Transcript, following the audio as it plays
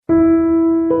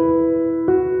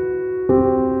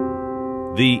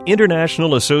The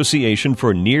International Association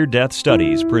for Near-Death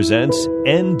Studies presents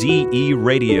NDE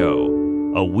Radio,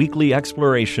 a weekly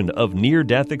exploration of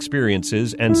near-death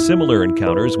experiences and similar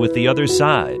encounters with the other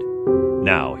side.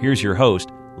 Now, here's your host,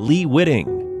 Lee Whitting.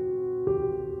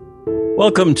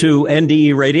 Welcome to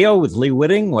NDE Radio with Lee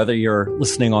Whitting, whether you're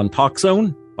listening on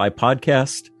TalkZone, by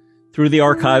podcast, through the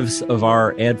archives of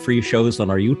our ad-free shows on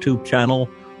our YouTube channel,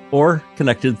 or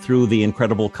connected through the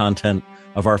incredible content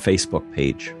of our Facebook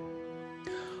page.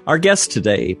 Our guest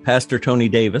today, Pastor Tony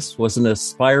Davis, was an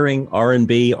aspiring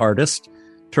R&B artist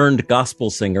turned gospel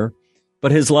singer,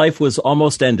 but his life was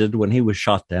almost ended when he was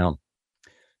shot down.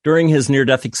 During his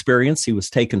near-death experience, he was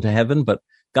taken to heaven, but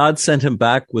God sent him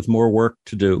back with more work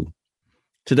to do.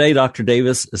 Today, Dr.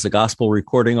 Davis is a gospel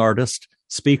recording artist,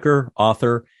 speaker,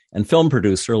 author, and film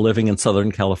producer living in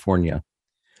Southern California.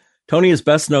 Tony is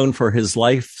best known for his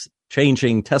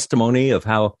life-changing testimony of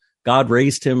how God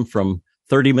raised him from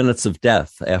 30 minutes of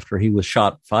death after he was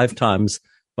shot 5 times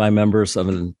by members of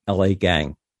an LA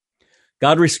gang.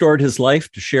 God restored his life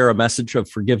to share a message of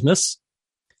forgiveness.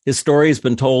 His story has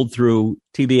been told through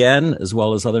TBN as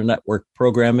well as other network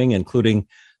programming, including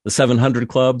the 700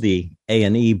 Club, the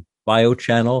A&E Bio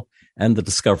Channel, and the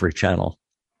Discovery Channel.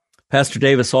 Pastor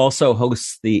Davis also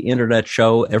hosts the internet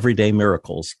show Everyday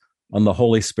Miracles on the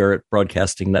Holy Spirit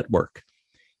Broadcasting Network.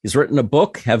 He's written a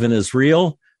book, Heaven is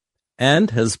Real,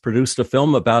 and has produced a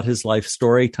film about his life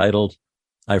story titled,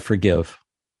 I Forgive.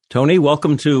 Tony,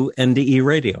 welcome to NDE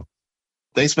Radio.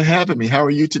 Thanks for having me. How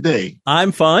are you today?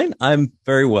 I'm fine. I'm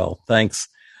very well, thanks.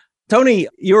 Tony,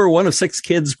 you were one of 6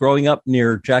 kids growing up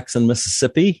near Jackson,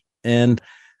 Mississippi, and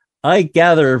I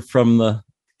gather from the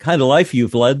kind of life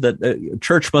you've led that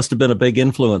church must have been a big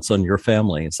influence on your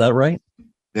family. Is that right?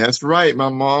 That's right. My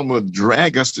mom would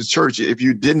drag us to church. If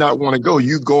you did not want to go,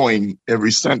 you going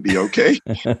every Sunday, okay?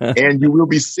 And you will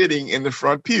be sitting in the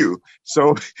front pew.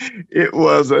 So it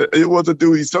was a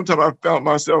duty. Sometimes I found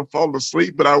myself falling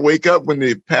asleep, but I wake up when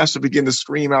the pastor began to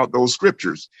scream out those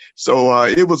scriptures. So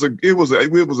it was a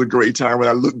great time when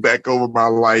I look back over my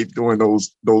life during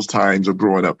those times of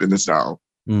growing up in the South.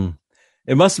 Mm.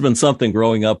 It must have been something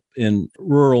growing up in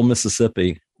rural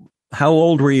Mississippi. How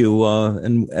old were you?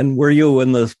 And were you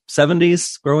in the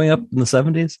 70s, growing up in the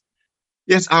 70s?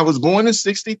 Yes, I was born in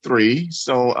 63.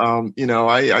 So,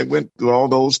 I went through all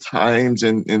those times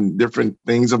and different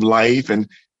things of life. And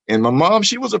my mom,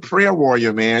 she was a prayer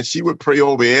warrior, man. She would pray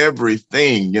over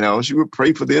everything. She would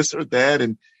pray for this or that.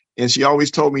 And she always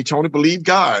told me, Tony, believe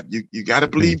God. You got to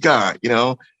believe God,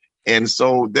 And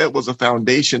so that was a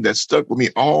foundation that stuck with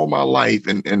me all my life.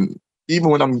 And even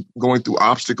when I'm going through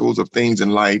obstacles of things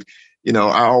in life,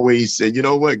 I always say, you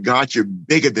know what, God, you're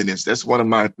bigger than this. That's one of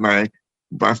my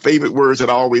favorite words that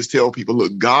I always tell people,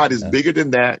 look, God is bigger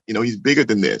than that. He's bigger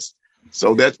than this.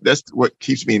 So that's what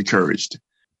keeps me encouraged.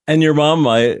 And your mom,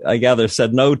 I gather,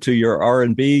 said no to your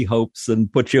R&B hopes and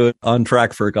put you on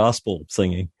track for gospel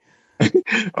singing.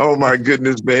 Oh, my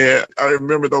goodness, man. I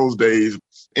remember those days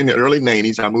in the early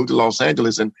 90s. I moved to Los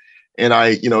Angeles and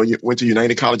I, went to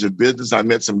United College of Business. I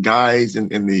met some guys in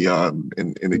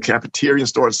the cafeteria and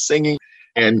started singing,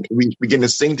 and we began to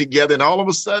sing together. And all of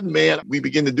a sudden, man, we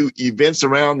began to do events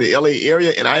around the LA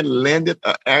area, and I landed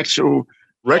an actual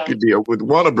record deal with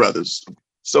Warner Brothers.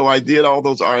 So I did all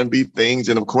those R&B things,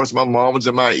 and of course, my mom was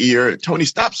in my ear. Tony,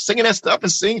 stop singing that stuff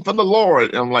and sing for the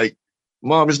Lord. And I'm like,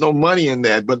 Mom, there's no money in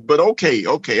that, but okay,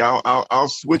 I'll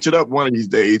switch it up one of these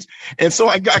days. And so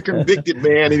I got convicted,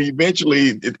 man, and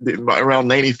eventually around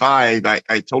 95, I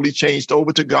totally changed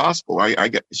over to gospel.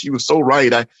 She was so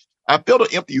right. I felt an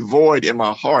empty void in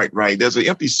my heart, right? There's an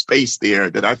empty space there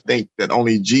that I think that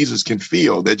only Jesus can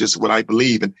fill. That's just what I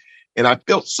believe. And I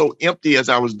felt so empty as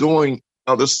I was doing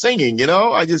the singing,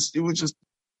 I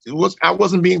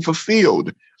wasn't being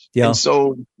fulfilled. Yeah. And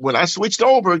so when I switched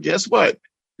over, guess what?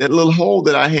 That little hole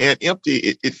that I had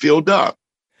empty, it filled up.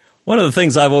 One of the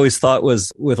things I've always thought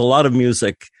was with a lot of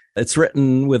music, it's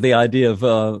written with the idea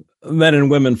of men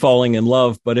and women falling in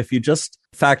love. But if you just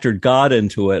factored God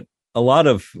into it, a lot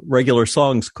of regular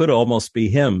songs could almost be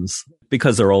hymns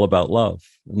because they're all about love.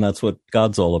 And that's what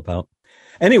God's all about.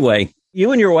 Anyway,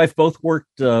 you and your wife both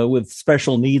worked with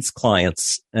special needs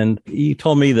clients. And you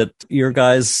told me that your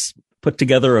guys put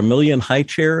together 1 million high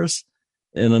chairs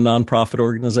in a nonprofit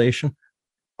organization.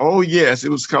 Oh, yes.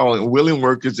 It was called Willing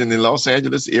Workers in the Los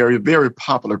Angeles area, very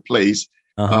popular place.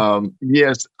 Uh-huh.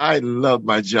 Yes, I love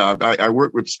my job. I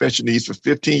worked with special needs for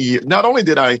 15 years. Not only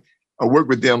did I work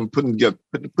with them putting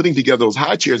together those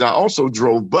high chairs, I also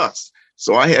drove bus.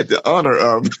 So I had the honor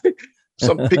of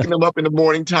some picking them up in the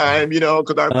morning time,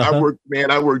 because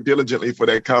I worked diligently for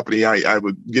that company. I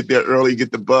would get there early,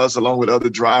 get the bus along with other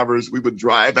drivers. We would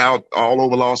drive out all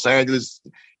over Los Angeles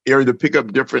area to pick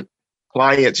up different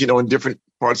clients, in different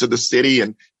parts of the city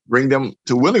and bring them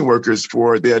to willing workers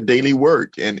for their daily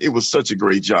work. And it was such a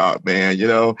great job, man.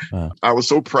 Wow. I was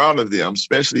so proud of them,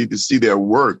 especially to see their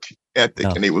work ethic.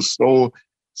 Yeah. And they were so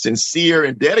sincere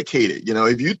and dedicated.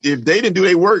 If they didn't do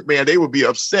their work, man, they would be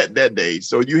upset that day.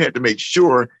 So you had to make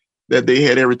sure that they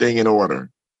had everything in order.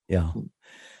 Yeah.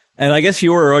 And I guess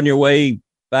you were on your way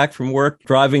back from work,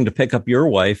 driving to pick up your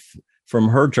wife from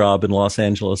her job in Los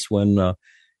Angeles when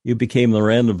you became the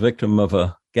random victim of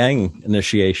a gang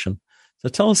initiation. So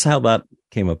tell us how that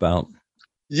came about.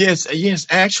 Yes.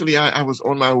 Actually, I was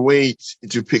on my way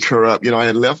to pick her up. I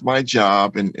had left my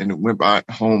job and went back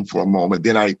home for a moment.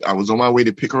 Then I was on my way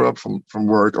to pick her up from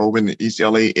work over in the East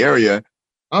LA area.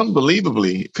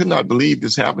 Unbelievably, could not believe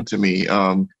this happened to me.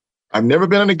 I've never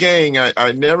been in a gang.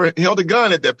 I never held a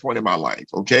gun at that point in my life.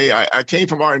 Okay. I came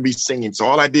from R&B singing. So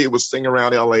all I did was sing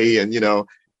around LA and,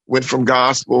 went from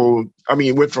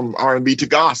R&B to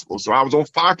gospel. So I was on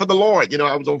fire for the Lord.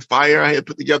 I was on fire. I had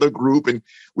put together a group and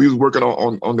we was working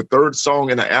on the third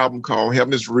song in the album called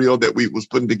Heaven is Real that we was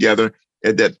putting together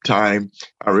at that time.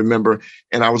 I remember,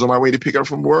 and I was on my way to pick her up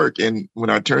from work. And when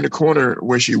I turned the corner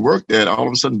where she worked at, all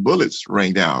of a sudden bullets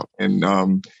rang out.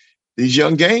 And, these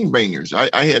young gangbangers,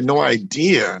 I had no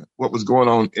idea what was going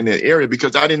on in that area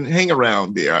because I didn't hang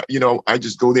around there. I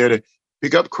just go there to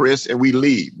pick up Chris and we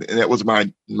leave. And that was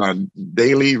my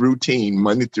daily routine,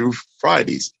 Monday through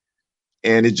Fridays.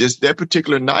 And it just that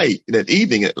particular night, that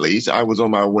evening at least, I was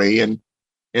on my way and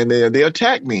they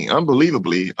attacked me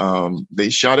unbelievably. They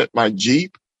shot at my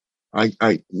Jeep.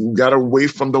 I got away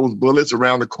from those bullets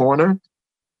around the corner.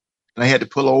 And I had to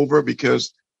pull over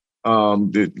because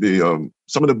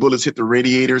some of the bullets hit the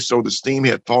radiator. So the steam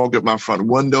had fogged up my front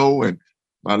window and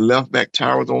my left back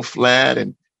tire was on flat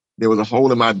and there was a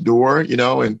hole in my door,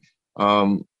 and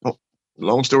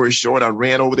long story short, I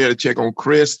ran over there to check on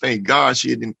Chris. Thank God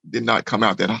she did not come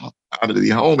out of the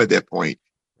home at that point.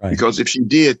 Right. Because if she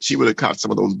did, she would have caught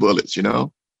some of those bullets,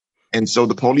 And so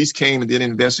the police came and did an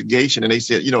investigation and they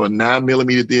said, a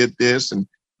 9mm did this. And,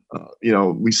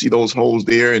 we see those holes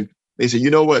there. And they said, you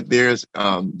know what, there's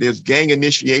gang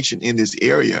initiation in this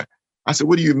area. I said,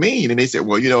 what do you mean? And they said,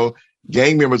 well,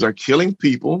 gang members are killing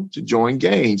people to join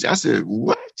gangs. I said,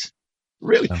 what?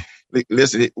 Really? Yeah.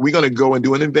 Listen, we're going to go and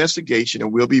do an investigation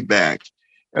and we'll be back.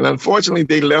 And unfortunately,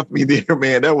 they left me there,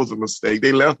 man. That was a mistake.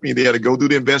 They left me there to go do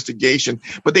the investigation.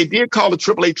 But they did call the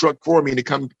AAA truck for me to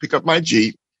come pick up my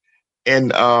Jeep.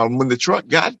 And when the truck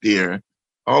got there,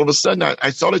 all of a sudden, I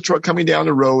saw the truck coming down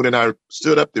the road and I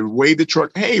stood up to wave the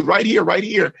truck. Hey, right here, right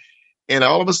here. And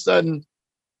all of a sudden,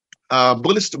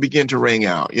 bullets began to ring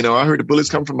out. I heard the bullets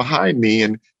come from behind me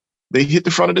and they hit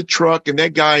the front of the truck and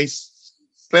that guy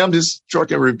slammed his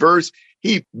truck in reverse.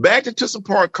 He backed into some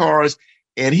parked cars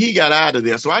and he got out of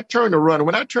there. So I turned to run.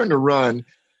 When I turned to run,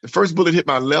 the first bullet hit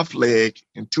my left leg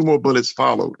and two more bullets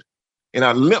followed. And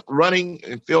I limped running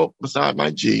and fell beside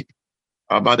my Jeep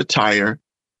by the tire.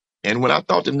 And when I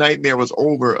thought the nightmare was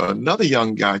over, another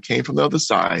young guy came from the other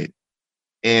side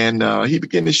and he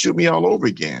began to shoot me all over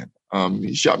again.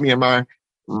 He shot me in my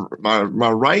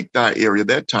right thigh area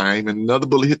that time, and another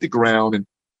bullet hit the ground and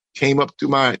came up through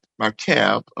my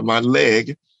calf of my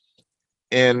leg.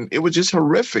 And it was just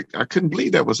horrific. I couldn't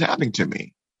believe that was happening to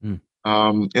me.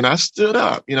 And I stood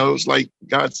up. It was like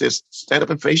God says, stand up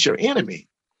and face your enemy.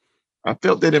 I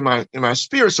felt that in my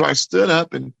spirit. So I stood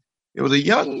up and it was a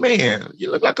young man. He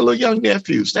looked like a little young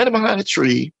nephew standing behind a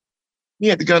tree. He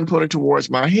had the gun pointed towards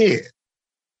my head.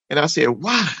 And I said,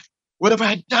 why? What have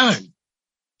I done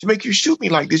to make you shoot me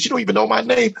like this? You don't even know my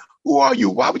name. Who are you?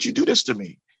 Why would you do this to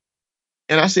me?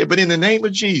 And I said, but in the name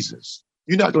of Jesus,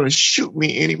 you're not going to shoot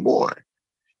me anymore.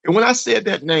 And when I said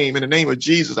that name, in the name of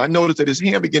Jesus, I noticed that his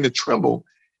hand began to tremble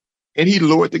and he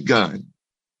lowered the gun.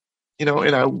 And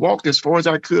I walked as far as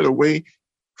I could away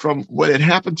from what had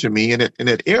happened to me in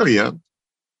that area.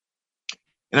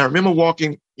 And I remember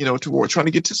walking, toward trying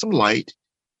to get to some light.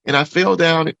 And I fell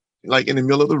down like in the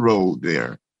middle of the road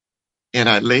there. And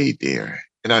I laid there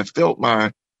and I felt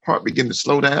my heart begin to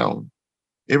slow down.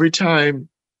 Every time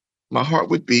my heart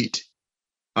would beat,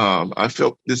 I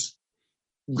felt this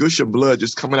gush of blood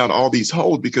just coming out all these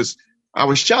holes because I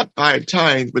was shot 5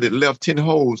 times, but it left 10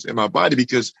 holes in my body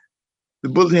because the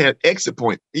bullet had exit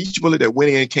point. Each bullet that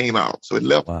went in came out. So it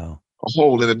left a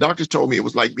hole. And the doctors told me it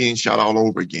was like being shot all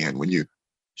over again when you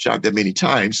shot that many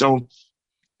times. So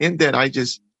in that, I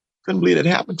just couldn't believe it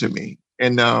happened to me.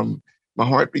 And my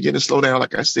heart began to slow down,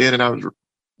 like I said, and I was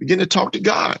began to talk to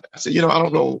God. I said, I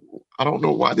don't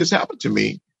know why this happened to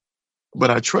me,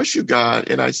 but I trust you, God.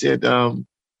 And I said,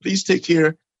 please take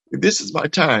care. This is my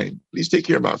time. Please take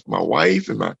care of my wife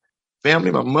and my family,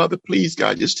 my mother. Please,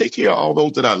 God, just take care of all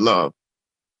those that I love.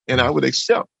 And I would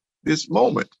accept this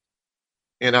moment.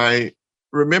 And I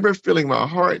remember feeling my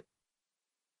heart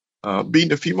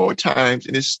beating a few more times,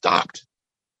 and it stopped.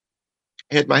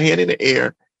 I had my hand in the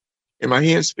air, and my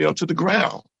hands fell to the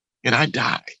ground, and I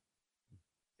died.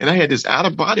 And I had this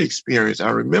out-of-body experience. I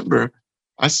remember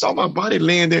I saw my body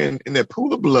laying there in that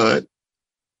pool of blood.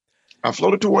 I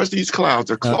floated towards these clouds.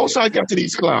 The closer I got to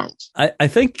these clouds. I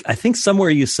think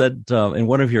somewhere you said in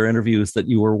one of your interviews that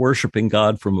you were worshiping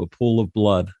God from a pool of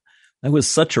blood. That was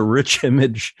such a rich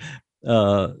image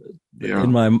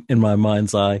in my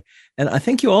mind's eye. And I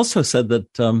think you also said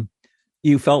that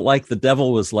you felt like the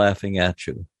devil was laughing at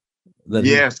you.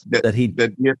 That he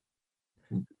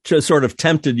just sort of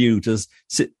tempted you to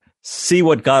see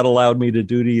what God allowed me to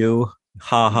do to you.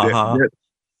 Ha ha ha.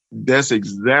 That's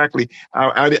exactly.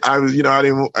 I was, I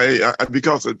didn't,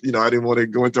 because of, I didn't want to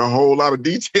go into a whole lot of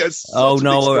details. Oh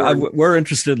no, we're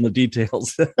interested in the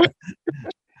details.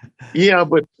 Yeah,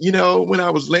 but when I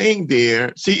was laying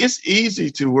there, see, it's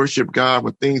easy to worship God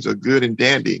when things are good and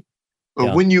dandy,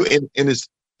 but when you in this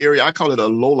area, I call it a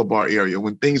lullaby area,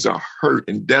 when things are hurt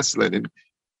and desolate and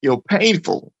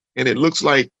painful, and it looks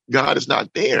like God is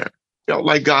not there. Felt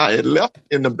like God had left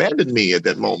and abandoned me at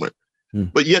that moment.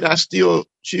 But yet I still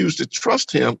choose to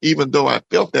trust him, even though I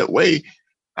felt that way.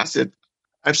 I said,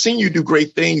 I've seen you do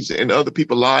great things in other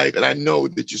people's lives, and I know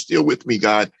that you're still with me,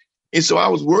 God. And so I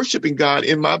was worshiping God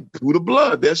in my pool of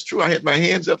blood. That's true. I had my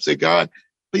hands up, said, God,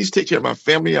 please take care of my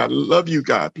family. I love you,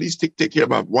 God. Please take care of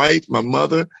my wife, my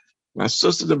mother, my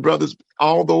sisters and brothers,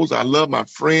 all those I love, my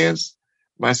friends,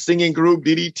 my singing group,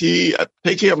 DDT.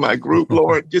 Take care of my group,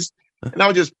 Lord. And I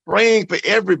was just praying for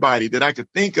everybody that I could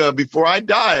think of before I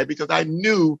died, because I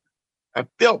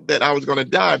felt that I was going to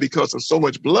die because of so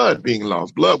much blood being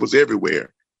lost. Blood was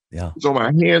everywhere. Yeah. It was on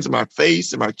my hands and my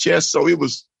face and my chest. So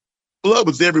blood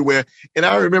was everywhere. And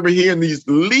I remember hearing these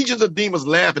legions of demons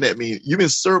laughing at me. You've been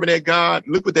serving that God.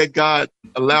 Look what that God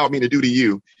allowed me to do to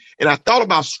you. And I thought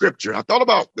about scripture.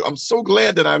 I'm so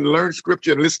glad that I learned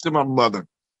scripture and listened to my mother.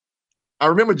 I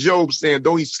remember Job saying,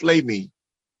 though he slay me,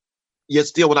 yet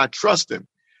still would I trust him.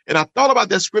 And I thought about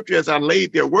that scripture as I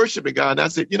laid there worshiping God. And I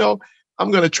said,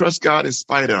 I'm going to trust God in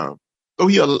spite of. Though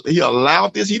he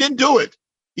allowed this, he didn't do it.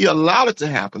 He allowed it to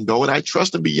happen, though. And I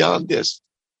trust him beyond this.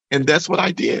 And that's what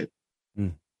I did.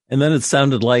 And then it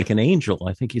sounded like an angel.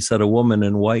 I think you said a woman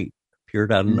in white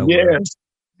appeared out of nowhere. Yes.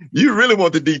 You really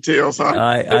want the details, huh?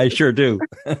 I sure do.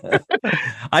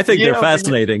 I think they're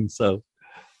fascinating. So.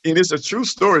 And it's a true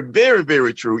story. Very,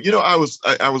 very true. I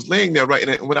was laying there, right?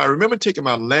 And when I remember taking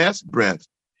my last breath,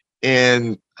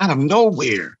 and out of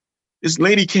nowhere, this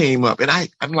lady came up, and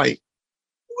I'm like,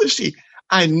 who is she?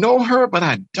 I know her, but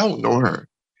I don't know her.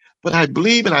 But I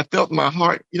believe, and I felt in my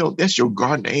heart, that's your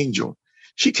guardian angel.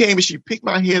 She came and she picked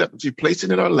my head up and she placed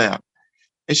it in her lap.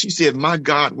 And she said, my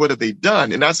God, what have they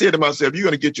done? And I said to myself, you're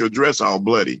going to get your dress all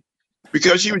bloody,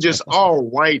 because she was just all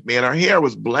white, man. Her hair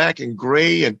was black and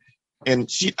gray.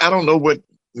 And she, I don't know what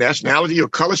nationality or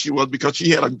color she was, because she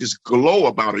had this glow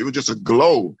about her. It was just a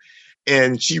glow.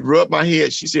 And she rubbed my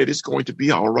head. She said, it's going to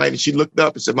be all right. And she looked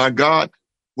up and said, my God,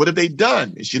 what have they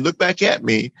done? And she looked back at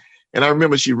me. And I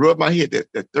remember she rubbed my head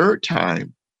that third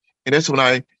time. And that's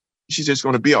when she said, it's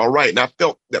going to be all right. And I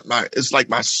felt that it's like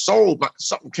my soul,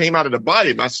 something came out of the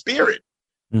body, my spirit.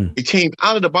 It came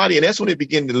out of the body. And that's when it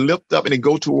began to lift up and then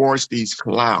go towards these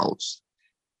clouds.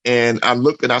 And I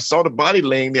looked and I saw the body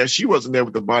laying there. She wasn't there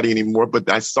with the body anymore,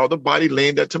 but I saw the body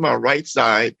laying there to my right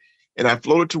side. And I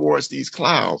floated towards these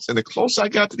clouds. And the closer I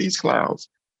got to these clouds,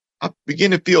 I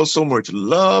began to feel so much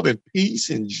love and peace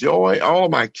and joy, all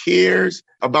of my cares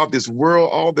about this world,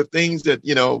 all the things that,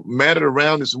 mattered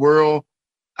around this world.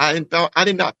 I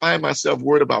did not find myself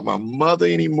worried about my mother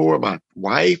anymore, my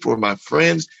wife, or my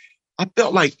friends. I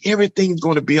felt like everything's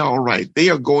going to be all right. They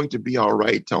are going to be all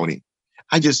right, Tony.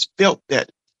 I just felt that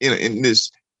in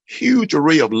this huge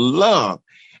array of love.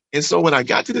 And so when I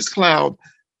got to this cloud,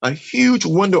 a huge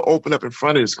window opened up in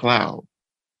front of this cloud.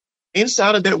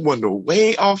 Inside of that window,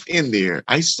 way off in there,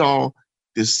 I saw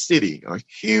this city, a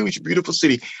huge, beautiful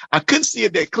city. I couldn't see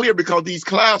it that clear because these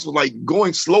clouds were like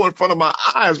going slow in front of my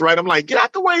eyes, right? I'm like, get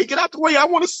out the way. I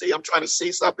want to see. I'm trying to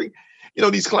see something.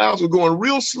 These clouds were going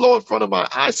real slow in front of my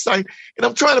eyesight. And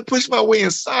I'm trying to push my way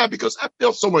inside because I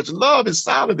felt so much love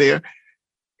inside of there.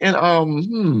 And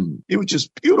it was just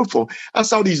beautiful. I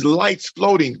saw these lights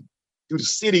floating through the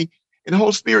city. And the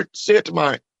Holy Spirit said to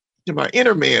my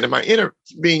inner man and my inner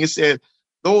being, it said,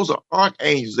 those are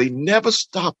archangels. They never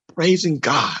stop praising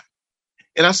God.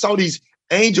 And I saw these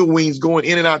angel wings going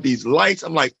in and out of these lights.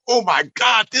 I'm like, oh my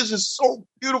God, this is so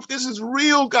beautiful. This is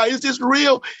real, God. Is this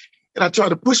real? And I tried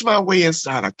to push my way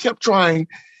inside. I kept trying.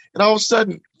 And all of a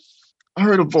sudden, I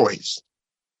heard a voice.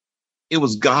 It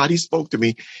was God. He spoke to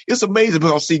me. It's amazing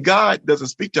because, see, God doesn't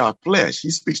speak to our flesh.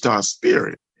 He speaks to our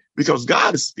spirit because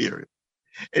God is spirit.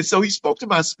 And so he spoke to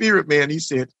my spirit, man. He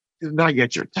said, it's not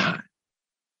yet your time.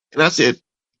 And I said,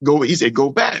 go. He said, go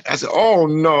back. I said, oh,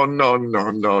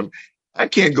 no. I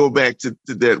can't go back to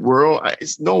that world.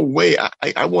 It's no way.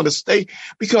 I want to stay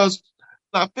because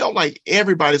I felt like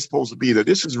everybody's supposed to be there.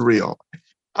 This is real.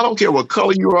 I don't care what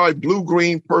color you are, blue,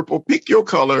 green, purple, pick your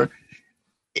color.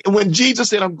 When Jesus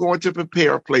said, I'm going to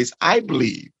prepare a place, I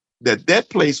believe that that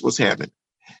place was heaven.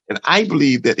 And I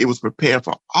believe that it was prepared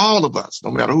for all of us,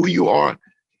 no matter who you are,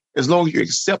 as long as you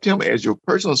accept him as your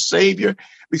personal savior,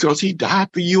 because he died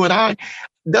for you and I.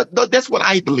 That's what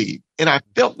I believe. And I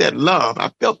felt that love.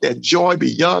 I felt that joy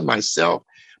beyond myself,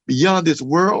 beyond this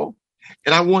world.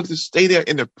 And I wanted to stay there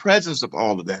in the presence of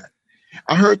all of that.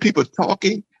 I heard people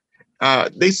talking.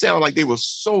 They sound like they were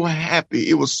so happy.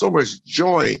 It was so much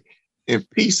joy and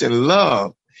peace and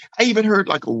love. I even heard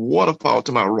like a waterfall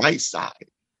to my right side.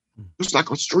 It was like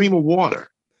a stream of water.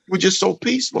 It was just so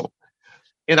peaceful.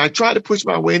 And I tried to push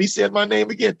my way, and he said my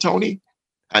name again, Tony.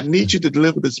 I need you to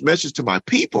deliver this message to my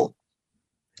people.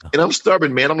 And I'm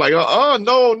stubborn, man. I'm like,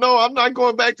 no, I'm not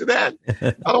going back to that.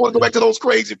 I don't want to go back to those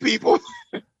crazy people.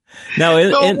 Now,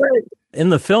 in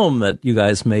the film that you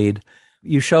guys made,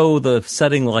 you show the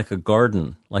setting like a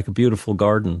garden, like a beautiful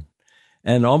garden,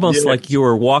 and almost like you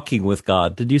were walking with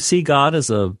God. Did you see God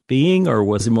as a being, or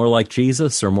was he more like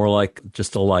Jesus, or more like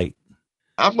just a light?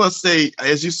 I must say,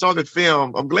 as you saw that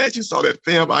film, I'm glad you saw that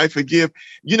film, I Forgive.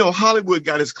 You know, Hollywood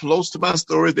got as close to my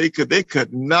story. They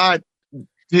could not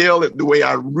tell it the way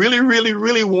I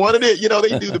really wanted it. You know,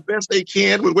 they do the best they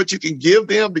can with what you can give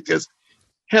them because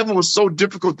heaven was so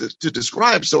difficult to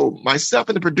describe. So myself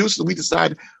and the producer, we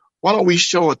decided, why don't we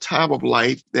show a time of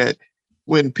life that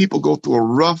when people go through a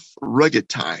rough, rugged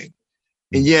time,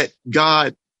 and yet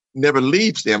God never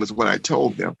leaves them, is what I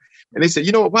told them. And they said,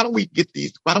 you know what, why don't we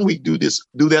do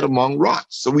that among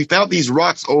rocks? So we found these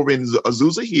rocks over in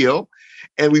Azusa Hill,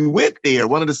 and we went there.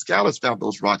 One of the scholars found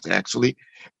those rocks, actually.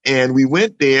 And we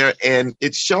went there, and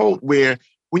it showed where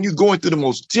when you're going through the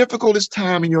most difficultest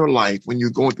time in your life, when you're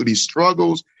going through these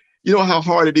struggles, you know how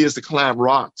hard it is to climb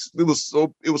rocks. It was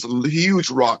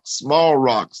huge rocks, small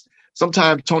rocks.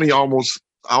 Sometimes Tony almost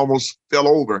fell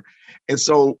over. And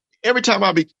so every time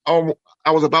I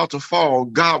was about to fall,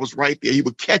 God was right there. He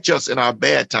would catch us in our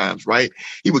bad times, right?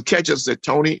 He would catch us and say,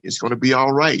 Tony, it's going to be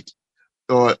all right.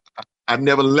 So I've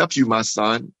never left you, my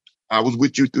son. I was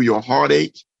with you through your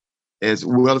heartache as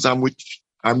well as I'm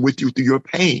with you through your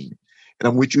pain. And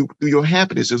I'm with you through your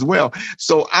happiness as well.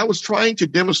 So I was trying to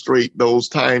demonstrate those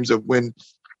times of when,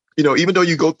 you know, even though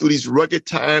you go through these rugged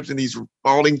times and these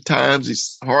falling times,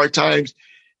 these hard times,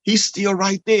 he's still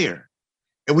right there.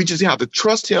 And we just have to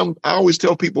trust him. I always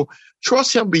tell people,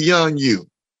 trust him beyond you.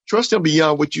 Trust him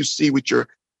beyond what you see with your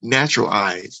natural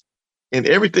eyes. And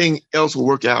everything else will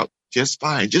work out just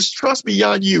fine. Just trust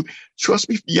beyond you. Trust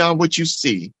me beyond what you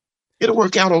see. It'll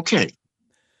work out okay.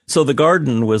 So the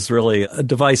garden was really a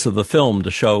device of the film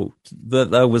to show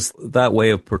that was that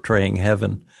way of portraying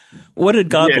heaven. What did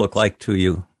God look like to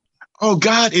you? Oh,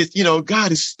 God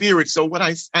is spirit. So what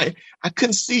I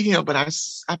couldn't see him, but I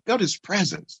felt his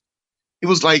presence. It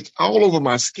was like all over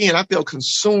my skin. I felt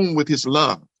consumed with his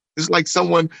love. It's like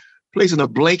someone placing a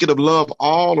blanket of love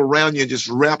all around you and just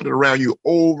wrapping it around you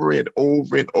over and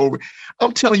over and over.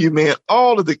 I'm telling you, man,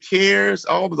 all of the cares,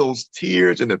 all of those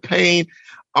tears and the pain,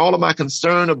 all of my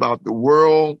concern about the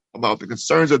world, about the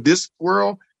concerns of this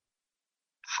world,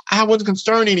 I wasn't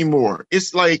concerned anymore.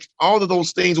 It's like all of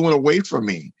those things went away from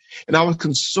me. And I was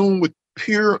consumed with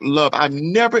pure love. I've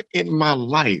never in my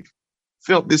life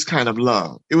felt this kind of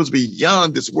love. It was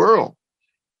beyond this world.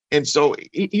 And so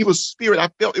he was spirit. I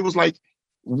felt it was like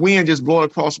wind just blowing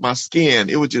across my skin.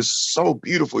 It was just so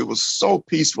beautiful. It was so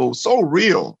peaceful, so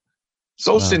real,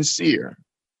 so sincere.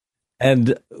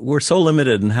 And we're so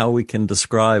limited in how we can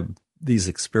describe these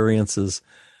experiences.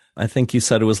 I think you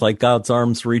said it was like God's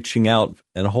arms reaching out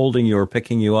and holding you or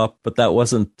picking you up, but that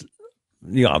wasn't,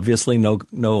 obviously no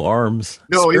arms.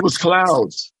 No, it was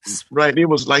clouds, right? It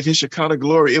was like his Shekinah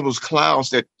glory. It was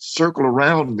clouds that circled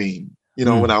around me.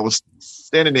 When I was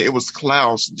standing there, it was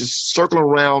clouds just circling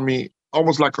around me,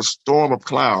 almost like a storm of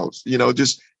clouds,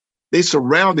 just they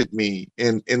surrounded me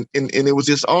and it was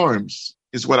his arms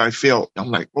is what I felt. I'm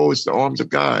like, oh, it's the arms of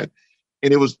God.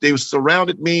 And they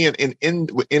surrounded me, and in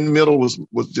the middle was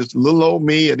just little old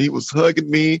me, and he was hugging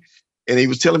me, and he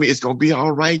was telling me, it's going to be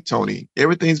all right, Tony.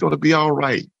 Everything's going to be all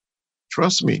right.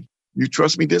 Trust me. You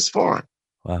trust me this far.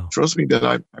 Wow. Trust me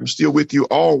that I'm still with you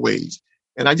always.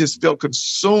 And I just felt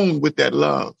consumed with that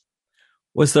love.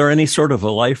 Was there any sort of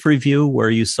a life review where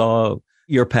you saw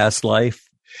your past life?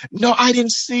 No, I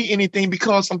didn't see anything,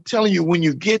 because I'm telling you, when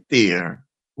you get there,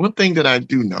 one thing that I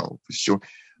do know for sure,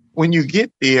 when you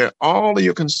get there, all of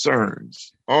your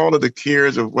concerns, all of the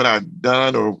cares of what I've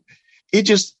done, or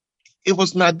it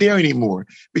was not there anymore,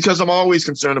 because I'm always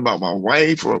concerned about my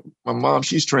wife or my mom.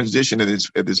 She's transitioned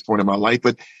at this point in my life,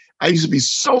 but I used to be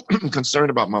so concerned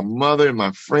about my mother and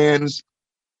my friends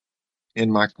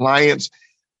and my clients.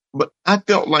 But I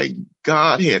felt like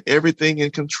God had everything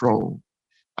in control.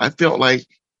 I felt like,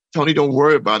 Tony, don't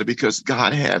worry about it, because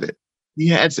God had it. He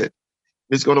has it.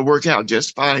 It's going to work out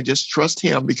just fine. Just trust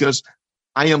him, because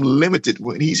I am limited.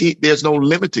 There's no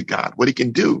limit to God, what he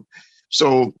can do.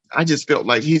 So I just felt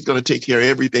like he's going to take care of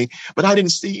everything. But I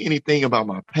didn't see anything about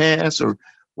my past or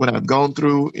what I've gone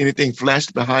through, anything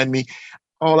flashed behind me.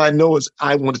 All I know is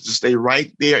I wanted to stay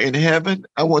right there in heaven.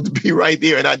 I wanted to be right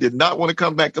there, and I did not want to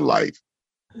come back to life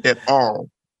at all.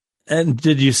 And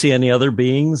did you see any other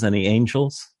beings, any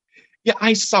angels? Yeah,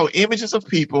 I saw images of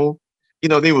people.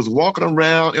 They was walking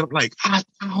around, and I'm like,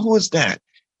 who is that?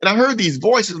 And I heard these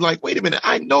voices like, wait a minute,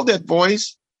 I know that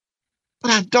voice,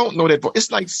 but I don't know that voice.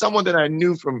 It's like someone that I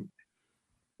knew from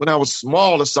when I was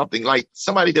small or something, like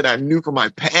somebody that I knew from my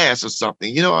past or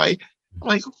something. I'm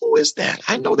like, who is that?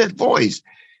 I know that voice.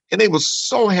 And they were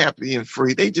so happy and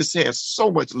free. They just had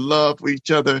so much love for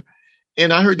each other.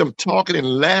 And I heard them talking and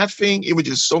laughing. It was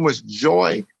just so much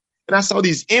joy. And I saw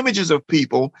these images of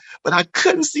people, but I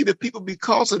couldn't see the people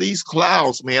because of these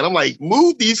clouds, man. I'm like,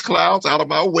 move these clouds out of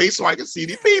my way so I can see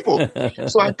these people.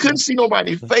 So I couldn't see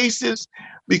nobody's faces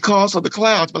because of the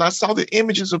clouds, but I saw the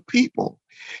images of people.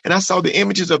 And I saw the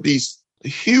images of these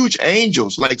huge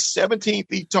angels, like 17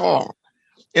 feet tall.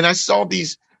 And I saw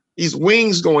these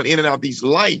wings going in and out, these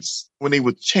lights, when they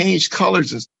would change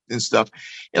colors and stuff.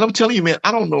 And I'm telling you, man,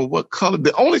 I don't know what color.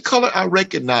 The only color I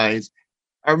recognize,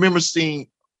 I remember seeing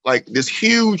like this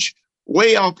huge,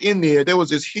 way out in there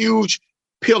was this huge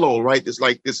pillow, right?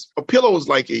 A pillow is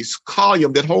like a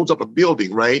column that holds up a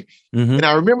building, right? Mm-hmm. And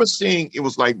I remember seeing it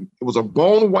was a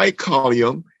bone white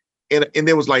column, and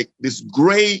there was like this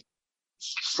gray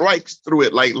strikes through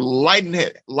it, like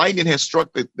lightning had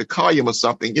struck the column or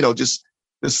something, just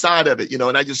the side of it,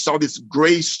 and I just saw this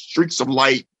gray streaks of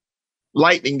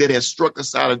lightning that had struck the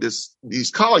side of these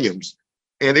columns.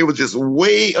 And it was just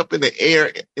way up in the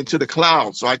air into the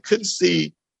clouds. So I couldn't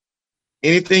see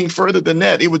anything further than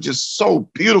that. It was just so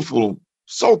beautiful,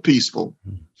 so peaceful.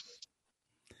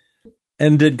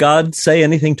 And did God say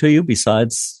anything to you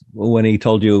besides when he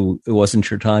told you it wasn't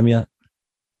your time yet?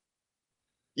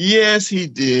 Yes, he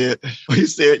did. He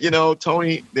said,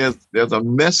 Tony, there's a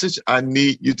message I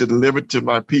need you to deliver to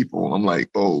my people. I'm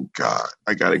like, oh, God,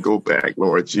 I got to go back,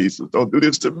 Lord Jesus. Don't do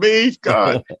this to me,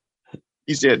 God.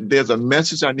 He said, there's a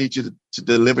message I need you to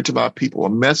deliver to my people, a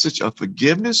message of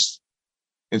forgiveness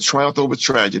and triumph over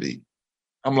tragedy.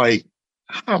 I'm like,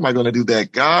 how am I going to do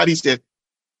that, God? He said,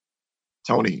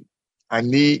 Tony, I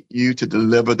need you to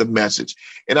deliver the message.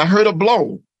 And I heard a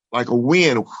blow, like a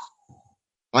wind,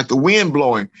 like the wind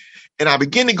blowing. And I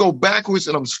begin to go backwards,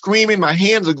 and I'm screaming. My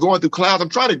hands are going through clouds. I'm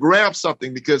trying to grab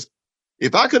something, because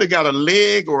if I could have got a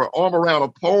leg or an arm around a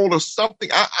pole or something,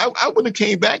 I wouldn't have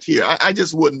came back here. I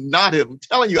just would not have. I'm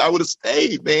telling you, I would have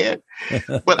stayed, man.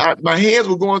 But my hands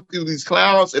were going through these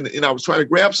clouds, and I was trying to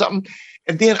grab something.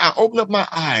 And then I opened up my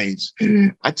eyes.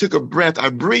 I took a breath.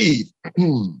 I breathed.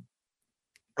 And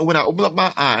when I opened up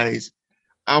my eyes,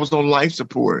 I was on life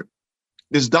support.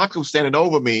 This doctor was standing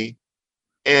over me,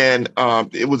 and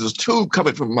it was this tube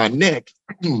coming from my neck.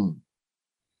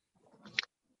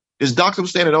 This doctor was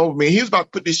standing over me. He was about to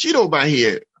put the sheet over my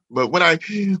head. But when I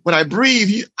breathed,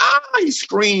 he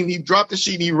screamed. He dropped the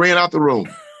sheet and he ran out the room.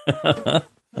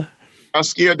 I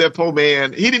scared that poor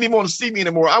man. He didn't even want to see me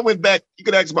anymore. I went back. You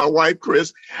could ask my wife,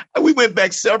 Chris. We went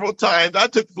back several times. I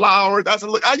took flowers. I said,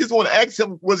 look, I just want to ask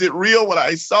him, was it real what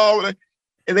I saw?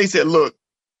 And they said, look,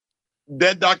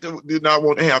 that doctor did not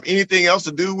want to have anything else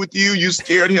to do with you. You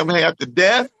scared him half to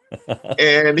death.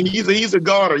 And he's a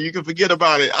goner. You can forget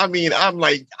about it. I mean, I'm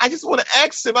like, I just want to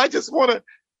ask him. I just want to,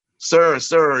 sir,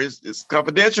 it's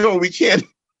confidential. We can't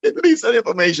release that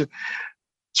information.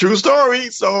 True story.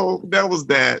 So that was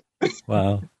that.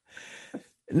 Wow.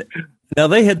 Now,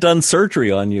 they had done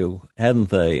surgery on you, hadn't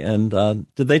they? And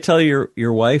did they tell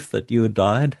your wife that you had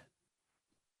died?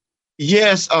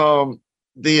 Yes.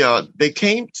 They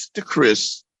came to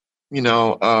Chris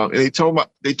they told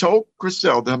Chriselle,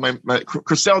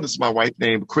 Chriselle, this is my wife's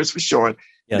name, Chris for short.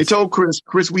 Yes. They told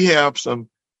Chris, we have some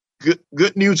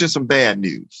good news and some bad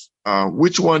news.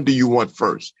 Which one do you want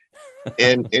first?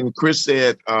 And Chris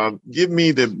said, give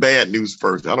me the bad news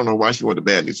first. I don't know why she wanted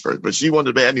the bad news first, but she wanted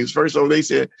the bad news first. So they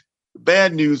said, the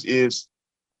bad news is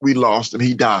we lost him.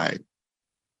 He died.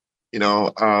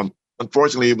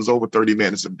 Unfortunately, it was over 30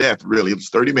 minutes of death, really. It was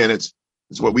 30 minutes.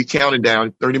 It's what we counted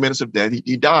down, 30 minutes of death.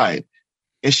 He died.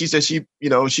 And she said she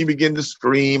began to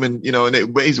scream and,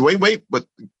 he's wait. But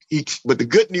the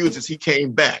good news is he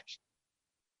came back.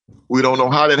 We don't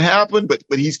know how that happened, but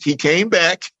he came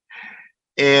back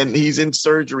and he's in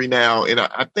surgery now. And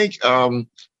I think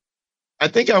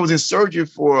I was in surgery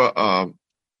for a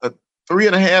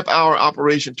 3.5 hour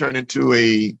operation turned into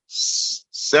a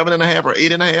 7.5 or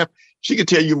 8.5. She can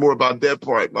tell you more about that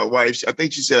part. My wife, I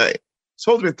think she said it's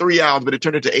supposed to be 3 hours, but it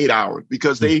turned into 8 hours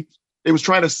because they was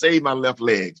trying to save my left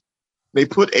leg. They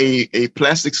put a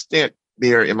plastic stent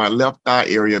there in my left thigh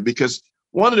area because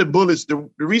one of the bullets, the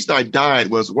reason I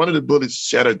died was one of the bullets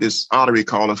shattered this artery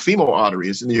called a femoral artery.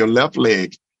 It's in your left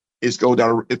leg. It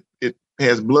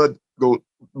has blood goes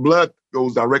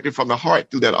directly from the heart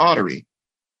through that artery.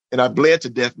 And I bled to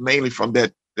death mainly from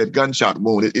that gunshot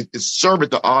wound. It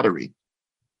severed the artery.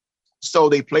 So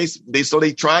they told me they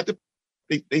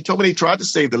tried to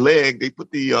save the leg. They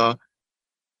put the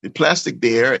plastic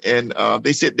there and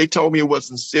they told me it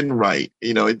wasn't sitting right.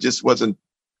 It just wasn't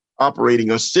operating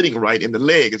or sitting right in the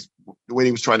leg is the way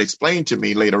he was trying to explain to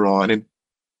me later on.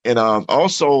 And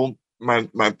also my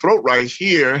throat right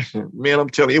here, man, I'm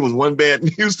telling you, it was one bad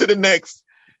news to the next.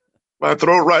 My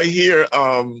throat right here,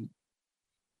 I'm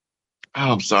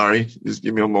sorry. Just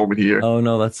give me a moment here. Oh,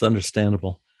 no, that's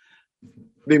understandable.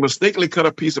 They mistakenly cut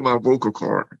a piece of my vocal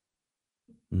cord,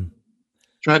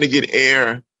 trying to get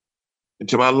air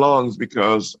into my lungs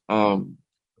because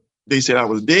they said I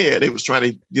was dead. They was trying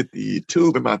to get the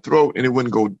tube in my throat and it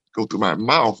wouldn't go through my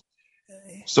mouth.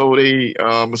 So they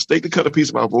mistakenly cut a piece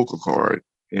of my vocal cord.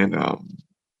 And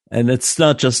it's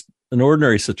not just an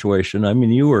ordinary situation. I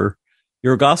mean, you're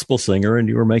a gospel singer and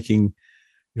you're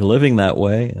living that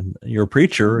way and you're a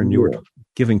preacher and you were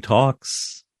giving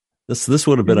talks. This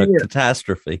would have been a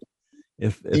catastrophe.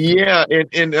 If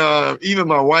even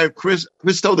my wife, Chris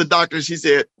told the doctor, she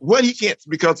said, he can't,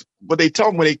 because what they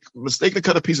told him when they mistakenly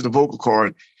cut a piece of the vocal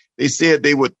cord, they said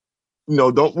they would,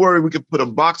 don't worry, we could put a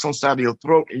box on the side of your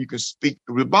throat and you can speak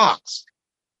through the box.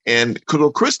 And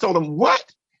Chris told him, what?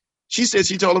 She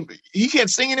told him, he can't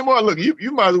sing anymore. Look,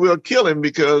 you might as well kill him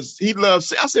because he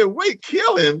loves, I said, wait,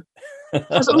 kill him?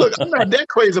 I said, look, I'm not that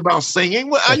crazy about singing.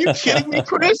 What, are you kidding me,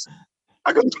 Chris?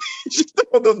 She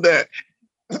told him that.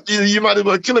 You might as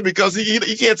well kill him because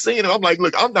he can't sing. And I'm like,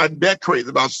 look, I'm not that crazy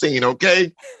about singing,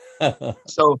 okay?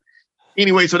 So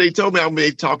anyway, so they told me I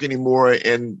wouldn't talk anymore,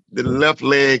 and the left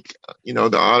leg,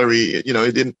 the artery,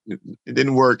 it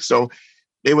didn't work. So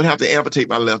they would have to amputate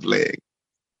my left leg.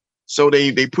 So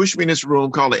they pushed me in this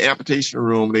room called the amputation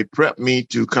room. They prepped me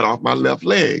to cut off my left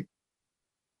leg.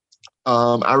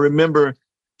 I remember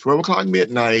 12 o'clock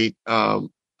midnight. I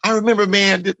remember,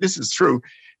 man, this is true.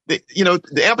 The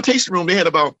amputation room, they had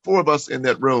about 4 of us in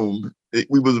that room.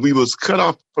 We was cut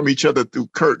off from each other through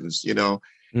curtains,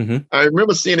 Mm-hmm. I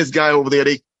remember seeing this guy over there.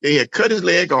 They had cut his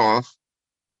leg off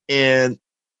and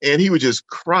he was just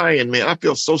crying, man. I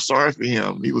felt so sorry for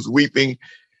him. He was weeping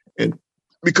and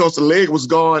because the leg was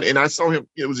gone and I saw him,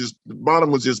 it was just, the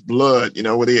bottom was just blood,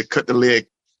 where they had cut the leg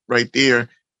right there.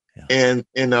 Yeah.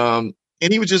 And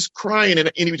he was just crying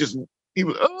and he was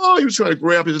trying to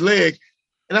grab his leg.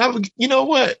 And you know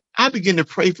what? I began to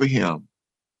pray for him.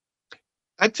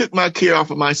 I took my care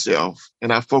off of myself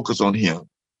and I focused on him.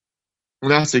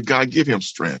 And I said, God, give him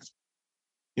strength.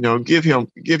 Give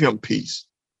him peace.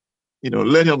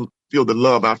 Let him feel the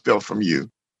love I felt from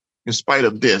you in spite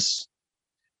of this.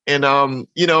 And, and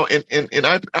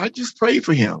I just prayed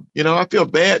for him. I feel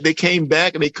bad. They came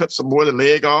back and they cut some more of the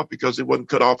leg off because it wasn't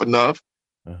cut off enough.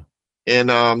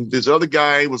 And this other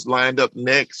guy was lined up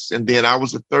next, and then I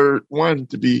was the third one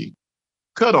to be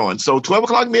cut on. So 12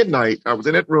 o'clock midnight, I was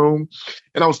in that room,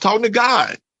 and I was talking to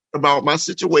God about my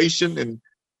situation and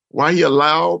why he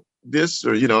allowed this,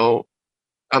 or,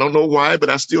 I don't know why, but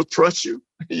I still trust you,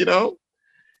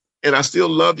 and I still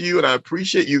love you, and I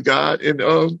appreciate you, God.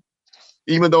 And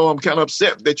even though I'm kind of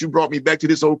upset that you brought me back to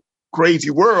this old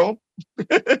crazy world,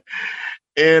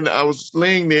 and I was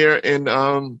laying there, and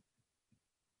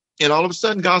all of a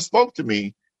sudden, God spoke to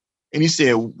me and he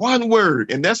said one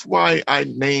word. And that's why I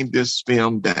named this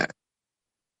film that.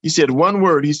 He said one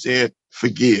word. He said,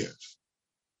 forgive.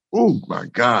 Oh, my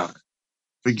God.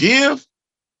 Forgive.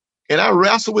 And I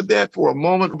wrestled with that for a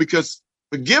moment because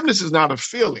forgiveness is not a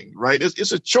feeling, right?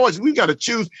 It's a choice. We got to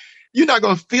choose. You're not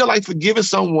going to feel like forgiving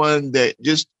someone that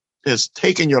just has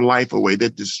taken your life away,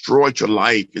 that destroyed your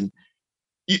life. And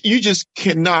you just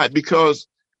cannot, because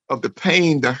of the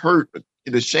pain, the hurt,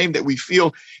 the shame that we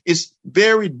feel. It's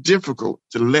very difficult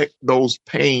to let those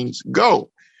pains go.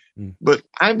 But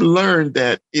I've learned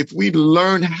that if we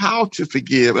learn how to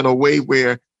forgive in a way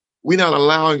where we're not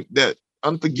allowing that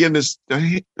unforgiveness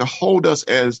to hold us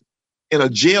as in a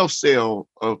jail cell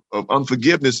of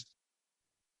unforgiveness,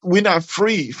 we're not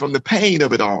free from the pain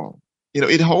of it all.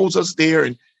 It holds us there,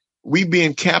 and we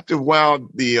being captive while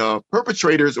the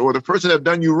perpetrators or the person that have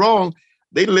done you wrong,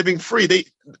 they living free.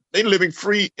 They living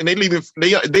free, and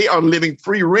they are living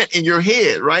free rent in your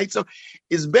head, right? So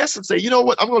it's best to say, you know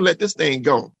what, I'm going to let this thing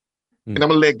go, and I'm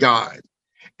going to let God.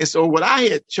 And so what I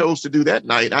had chose to do that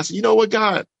night, I said, you know what,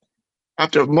 God,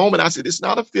 after a moment, I said, it's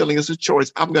not a feeling, it's a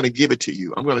choice. I'm going to give it to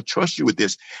you. I'm going to trust you with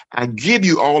this. I give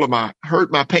you all of my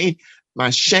hurt, my pain,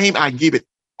 my shame. I give it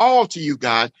all to you,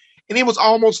 God. And it was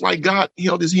almost like God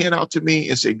held his hand out to me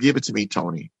and said, give it to me,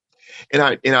 Tony. And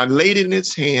I laid it in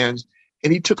his hands,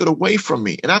 and he took it away from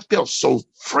me. And I felt so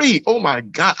free. Oh my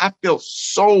God, I felt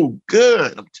so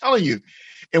good. I'm telling you.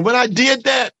 And when I did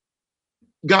that,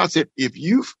 God said, if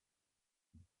you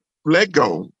let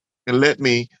go and let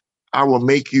me, I will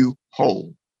make you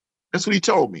whole. That's what he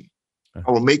told me.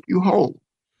 I will make you whole.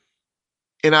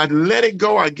 And I let it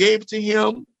go. I gave it to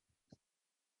him.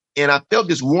 And I felt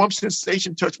this warm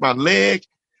sensation touch my leg.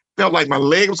 Felt like my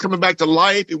leg was coming back to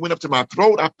life. It went up to my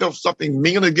throat. I felt something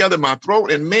mingling together in my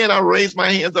throat. And man, I raised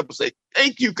my hands up and said,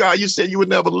 thank you, God. You said you would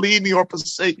never leave me or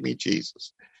forsake me,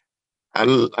 Jesus.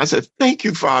 I said, thank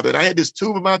you, Father. And I had this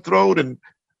tube in my throat and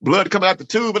blood coming out the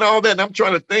tube and all that. And I'm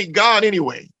trying to thank God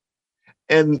anyway.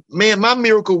 And man, my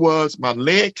miracle was my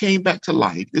leg came back to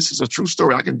life. This is a true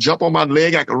story. I can jump on my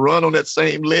leg. I can run on that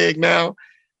same leg now.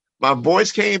 My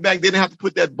voice came back. Didn't have to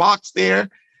put that box there.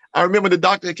 I remember the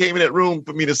doctor came in that room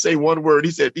for me to say one word.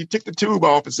 He said, he took the tube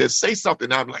off and said, say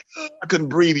something. I'm like, I couldn't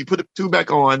breathe. He put the tube back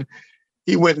on.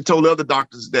 He went and told the other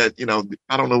doctors that,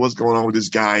 I don't know what's going on with this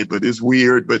guy, but it's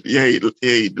weird. But hey,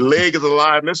 the leg is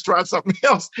alive. Let's try something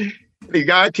else. The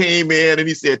guy came in and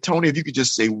he said, Tony, if you could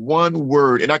just say one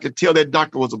word. And I could tell that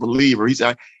doctor was a believer. He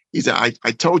said,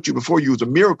 I told you before you was a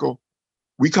miracle.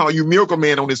 We call you Miracle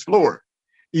Man on this floor.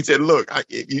 He said, look,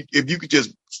 if you could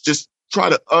just try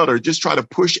to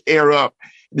push air up.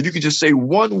 And if you could just say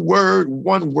one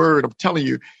word, I'm telling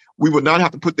you, we would not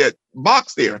have to put that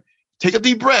box there. Take a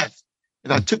deep breath.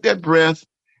 And I took that breath,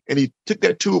 and he took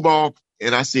that tube off,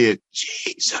 and I said,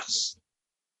 Jesus,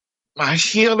 my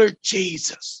healer,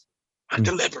 Jesus, my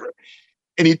deliverer.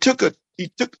 And he took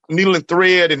needle and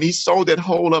thread, and he sewed that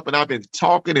hole up, and I've been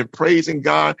talking and praising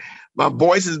God. My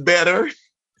voice is better.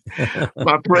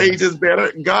 My praise is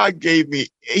better. God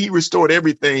he restored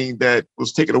everything that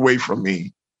was taken away from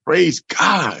me. Praise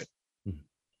God.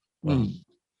 Wow.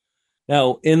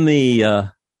 Now, in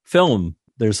the film,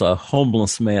 there's a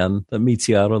homeless man that meets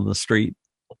you out on the street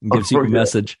and gives you a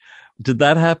message. Did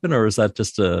that happen, or is that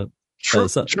just a true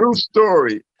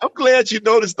story? I'm glad you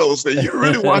noticed those things. You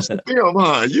really watched the film,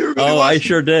 huh? I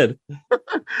sure did.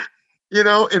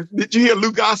 And did you hear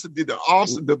Lou Gossett did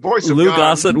the voice of Lou God? Lou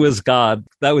Gossett was God.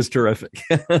 That was terrific.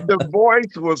 The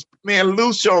voice was, man,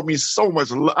 Lou showed me so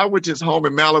much love. I went to his home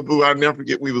in Malibu. I'll never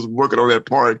forget, we was working on that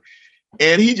part.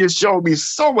 And he just showed me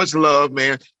so much love,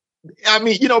 man. I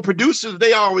mean, producers,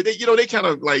 they kind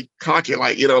of like cocky,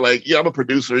 like, yeah, I'm a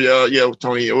producer. Yeah,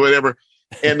 Tony, or whatever.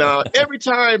 And every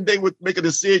time they would make a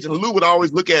decision, Lou would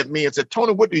always look at me and say,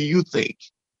 Tony, what do you think?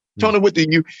 Tony,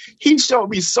 he showed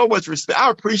me so much respect. I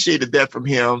appreciated that from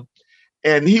him.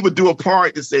 And he would do a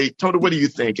part to say, Tony, what do you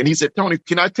think? And he said, Tony,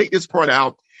 can I take this part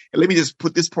out and let me just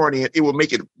put this part in? It will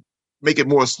make it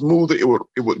more smoother.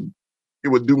 It would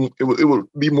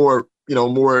be more,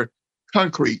 more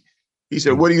concrete. He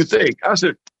said, what do you think? I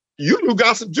said, you, Lou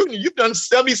Gossett Jr., you've done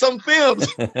 70-some films.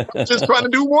 I'm just trying to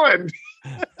do one.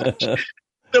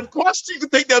 Of course you can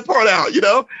take that part out,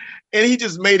 And he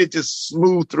just made it just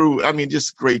smooth through. I mean,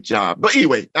 just great job. But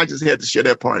anyway, I just had to share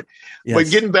that part. Yes.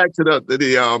 But getting back to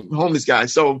the homeless guy.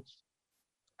 So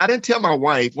I didn't tell my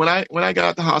wife when I got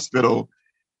out the hospital,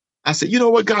 I said, you know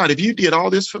what, God, if you did all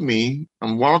this for me,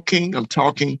 I'm walking, I'm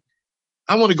talking,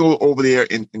 I want to go over there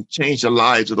and change the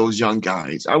lives of those young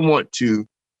guys. I want to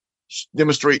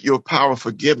demonstrate your power of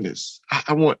forgiveness.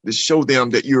 I want to show them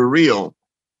that you're real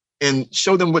and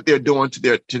show them what they're doing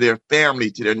to their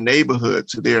family, to their neighborhood,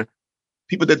 to their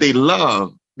people that they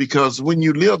love. Because when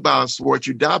you live by a sword,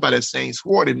 you die by that same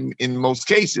sword in most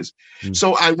cases.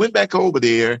 So I went back over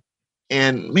there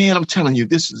and man, I'm telling you,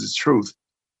 this is the truth.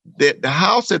 that the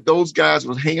house that those guys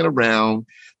was hanging around,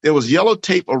 there was yellow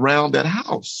tape around that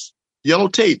house, yellow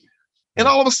tape. And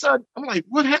all of a sudden, I'm like,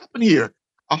 what happened here?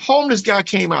 A homeless guy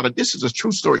came out of, this is a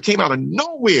true story, came out of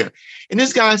nowhere. And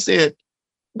this guy said,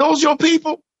 those your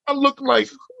people? I looked like,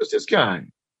 who is this guy?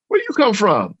 Where do you come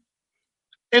from?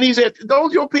 And he said,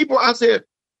 those your people? I said,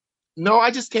 no,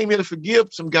 I just came here to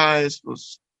forgive some guys for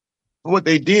what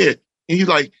they did. And he's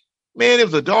like, man, it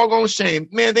was a doggone shame.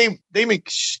 Man, they been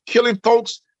killing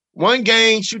folks. One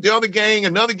gang shoot the other gang.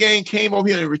 Another gang came over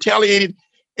here and retaliated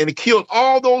and killed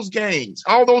all those gangs,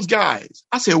 all those guys.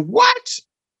 I said, what?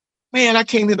 Man, I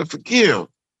came here to forgive.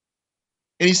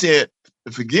 And he said,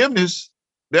 the forgiveness,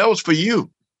 that was for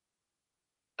you.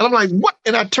 And I'm like, what?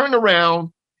 And I turned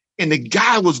around and the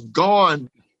guy was gone.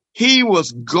 He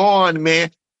was gone,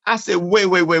 man. I said, wait.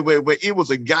 It was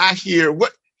a guy here.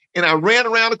 What? And I ran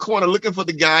around the corner looking for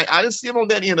the guy. I didn't see him on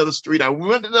that end of the street. I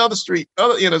went to the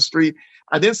other end of the street.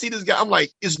 I didn't see this guy. I'm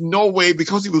like, it's no way,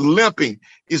 because he was limping.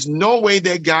 There's no way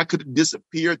that guy could have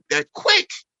disappeared that quick.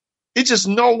 It's just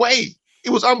no way. It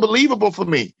was unbelievable for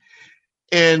me.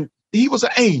 And he was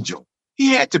an angel.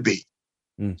 He had to be.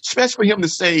 Especially for him to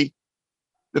say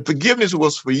the forgiveness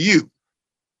was for you.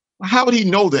 How would he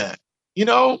know that? You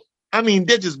know, I mean,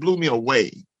 that just blew me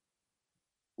away.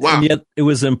 Wow. And yet it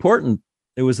was important.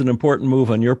 It was an important move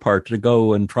on your part to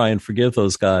go and try and forgive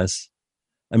those guys.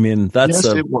 I mean,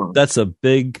 that's a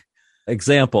big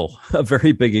example, a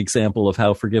very big example of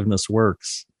how forgiveness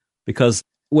works. Because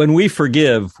when we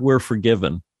forgive, we're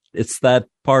forgiven. It's that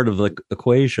part of the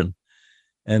equation.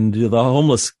 And the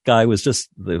homeless guy was just,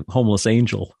 the homeless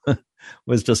angel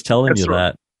was just telling you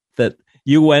that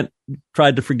you went,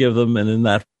 tried to forgive them, and in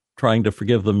that trying to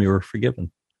forgive them, you were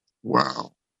forgiven.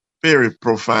 Wow. Very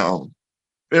profound.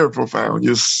 Very profound.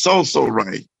 You're so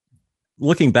right.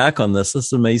 Looking back on this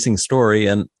is an amazing story,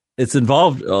 and it's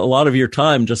involved a lot of your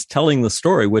time just telling the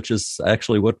story, which is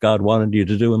actually what God wanted you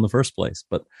to do in the first place.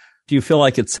 But do you feel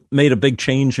like it's made a big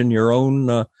change in your own?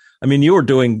 I mean, you were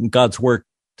doing God's work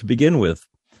to begin with,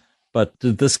 but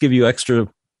did this give you extra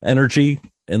energy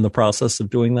in the process of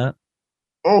doing that?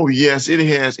 Oh, yes, it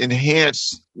has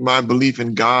enhanced my belief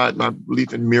in God, my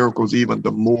belief in miracles even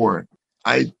the more.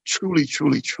 I truly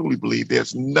believe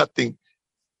there's nothing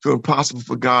too impossible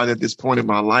for God at this point in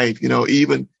my life. You know,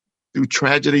 even through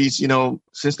tragedies, you know,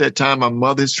 since that time, my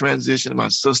mother's transition, my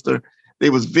sister, they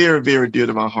was very, very dear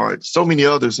to my heart. So many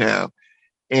others have.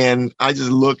 And I just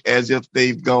look as if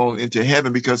they've gone into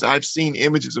heaven, because I've seen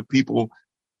images of people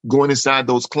going inside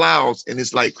those clouds, and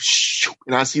it's like,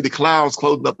 and I see the clouds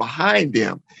closing up behind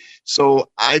them. So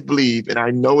I believe, and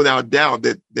I know without doubt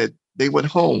that they went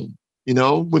home. You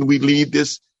know, when we leave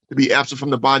this, to be absent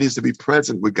from the body is to be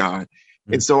present with God.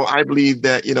 Mm-hmm. And so I believe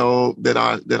that, you know, that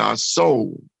our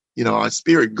soul, you know, our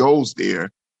spirit goes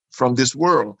there from this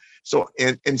world. So,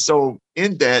 and so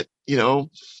in that, you know,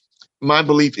 my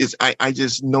belief is I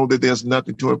just know that there's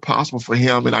nothing too impossible for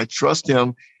him. And I trust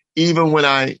him, even when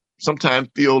I sometimes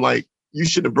feel like you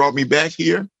should have brought me back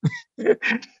here,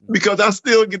 because I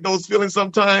still get those feelings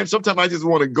sometimes. Sometimes I just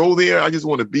want to go there. I just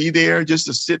want to be there, just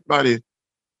to sit by the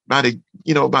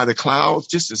clouds,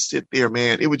 just to sit there,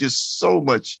 man. It was just so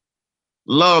much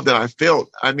love that I felt.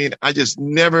 I mean, I just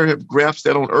never have grasped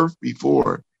that on earth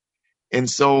before. And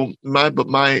so my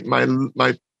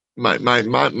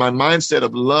mindset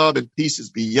of love and peace is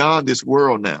beyond this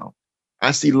world now.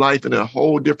 I see life in a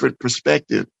whole different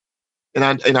perspective. And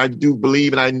I do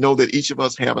believe, and I know that each of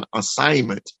us have an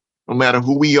assignment, no matter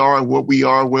who we are and what we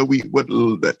are, what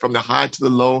from the high to the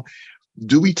low.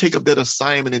 Do we take up that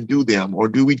assignment and do them, or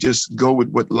do we just go with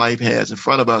what life has in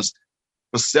front of us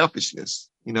for selfishness?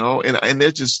 You know, and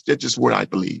that's just what I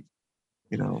believe.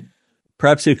 You know,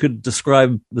 perhaps you could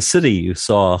describe the city you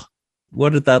saw.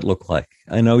 What did that look like?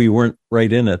 I know you weren't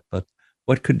right in it, but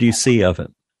what could you see of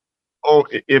it? Oh,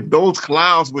 if those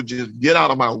clouds would just get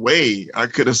out of my way, I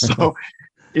could have saw.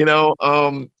 You know,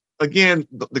 again,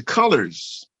 the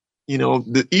colors. You know,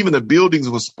 even the buildings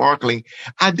were sparkling.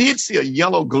 I did see a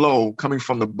yellow glow coming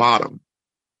from the bottom.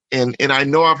 And I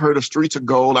know I've heard of streets of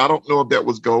gold. I don't know if that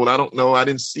was gold. I don't know. I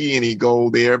didn't see any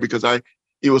gold there because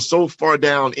it was so far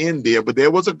down in there. But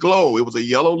there was a glow. It was a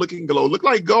yellow looking glow. It looked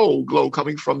like gold glow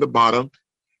coming from the bottom.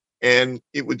 And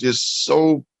it was just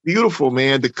so beautiful,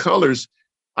 man. The colors,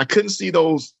 I couldn't see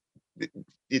those,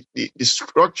 the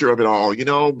structure of it all, you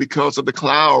know, because of the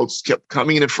clouds kept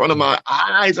coming in front of my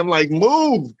eyes. I'm like,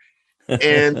 move.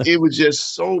 And it was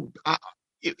just so,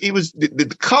 it was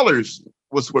the colors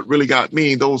was what really got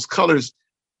me. Those colors,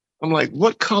 I'm like,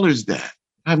 what color is that?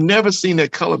 I've never seen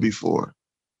that color before.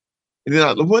 And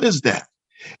then what is that?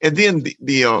 And then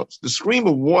the scream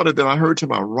of water that I heard to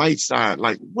my right side,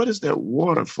 like, what is that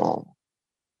waterfall?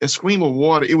 That scream of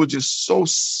water, it was just so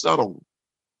subtle,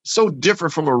 so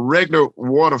different from a regular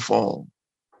waterfall,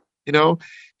 you know?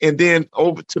 And then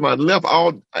over to my left,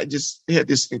 I just had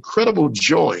this incredible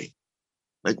joy.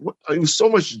 Like, it was so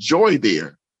much joy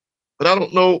there. But I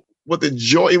don't know what the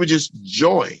joy, it was just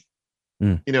joy,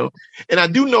 you know? And I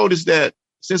do notice that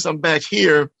since I'm back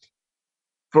here,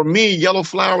 for me, yellow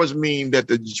flowers mean that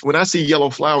when I see yellow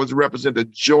flowers represent the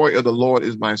joy of the Lord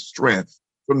is my strength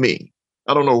for me.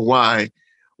 I don't know why.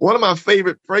 One of my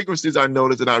favorite fragrances I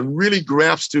noticed that I really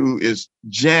grasp to is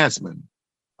jasmine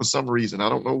for some reason. I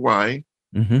don't know why,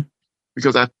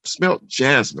 because I smelled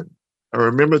jasmine. I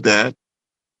remember that.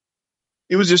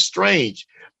 It was just strange.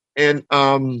 And,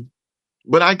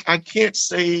 but I can't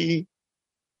say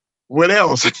what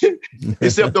else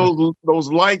except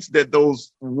those lights that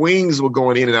those wings were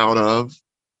going in and out of,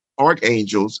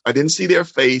 archangels. I didn't see their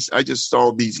face. I just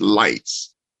saw these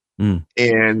lights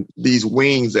and these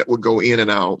wings that would go in and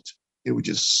out. It was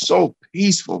just so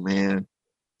peaceful, man.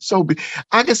 So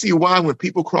I can see why when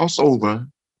people cross over,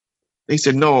 they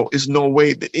said, no, it's no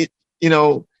way that it, you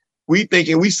know, we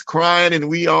thinking we crying and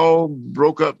we all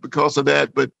broke up because of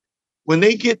that. But when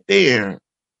they get there,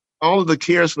 all of the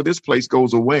cares for this place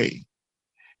goes away.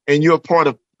 And you're a part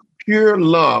of pure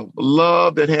love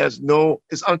that has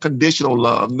it's unconditional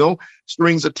love, no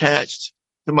strings attached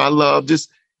to my love.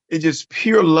 It's just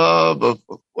pure love of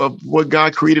what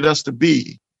God created us to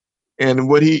be and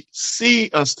what he see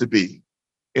us to be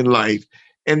in life.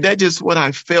 And that's just what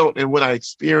I felt and what I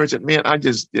experienced. And man, I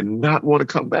just did not want to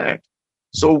come back.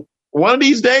 So one of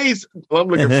these days, I'm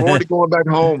looking forward to going back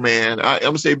home, man. I'm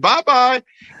going to say bye-bye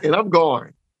and I'm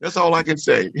going. That's all I can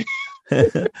say.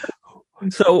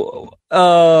 So,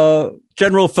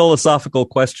 general philosophical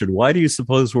question. Why do you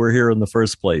suppose we're here in the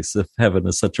first place if heaven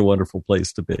is such a wonderful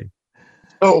place to be?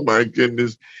 Oh, my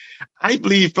goodness. I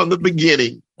believe from the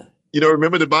beginning,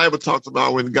 remember the Bible talks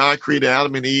about when God created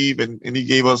Adam and Eve and he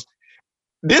gave us,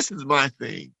 this is my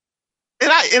thing.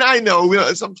 And I know,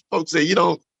 some folks say, you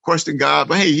don't question God,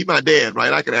 but hey, he's my dad,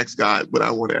 right? I can ask God what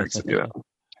I want to ask him,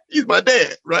 He's my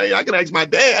dad, right? I can ask my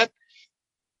dad.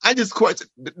 I just question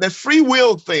that free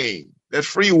will thing, I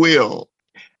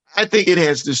think it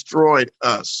has destroyed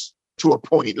us to a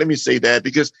point. Let me say that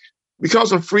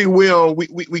because of free will, we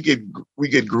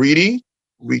get greedy.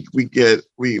 We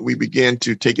begin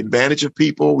to take advantage of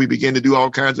people. We begin to do all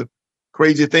kinds of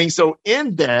crazy things. So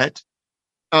in that,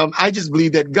 I just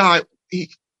believe that God,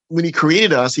 when he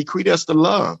created us to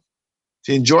love,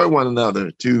 to enjoy one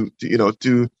another, to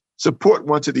support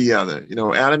one to the other,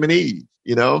 Adam and Eve,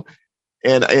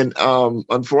 and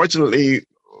unfortunately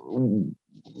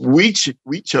we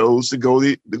chose to go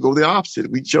the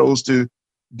opposite. We chose to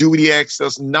do what he asked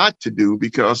us not to do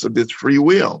because of this free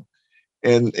will.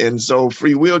 And so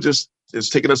free will just is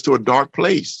taking us to a dark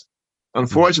place,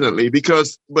 unfortunately,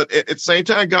 but at the same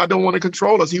time, God don't want to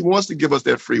control us. He wants to give us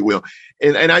that free will.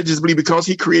 And I just believe because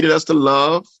he created us to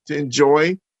love, to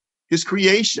enjoy his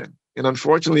creation. And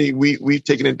unfortunately, we've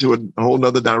taken it to a whole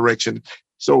nother direction.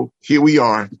 So here we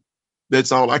are.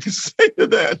 That's all I can say to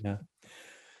that. Yeah.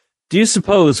 Do you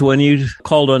suppose when you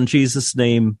called on Jesus'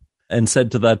 name and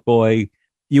said to that boy,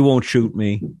 you won't shoot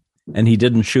me, and he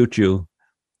didn't shoot you,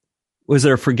 was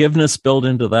there forgiveness built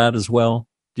into that as well?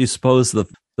 Do you suppose the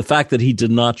fact that he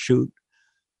did not shoot,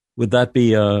 would that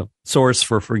be a source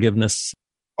for forgiveness?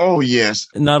 Oh, yes.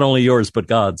 Not only yours, but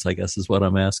God's, I guess, is what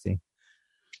I'm asking.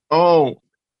 Oh,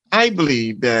 I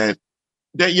believe that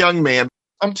young man,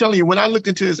 I'm telling you, when I looked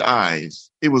into his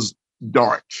eyes, it was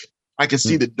dark. I could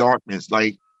see the darkness,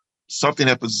 like something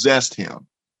had possessed him.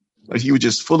 Like he was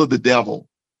just full of the devil.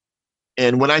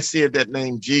 And when I said that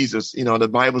name, Jesus, the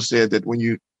Bible said that when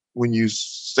you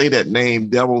say that name,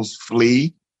 devils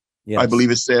flee. Yes. I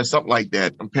believe it says something like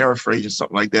that. I'm paraphrasing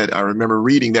something like that. I remember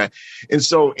reading that. And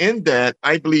so in that,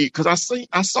 I believe, because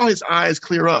I saw his eyes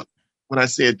clear up when I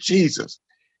said Jesus,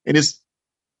 and his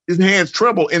hands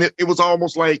trembled. And it was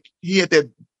almost like he had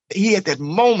that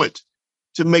moment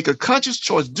to make a conscious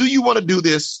choice. Do you want to do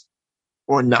this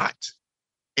or not?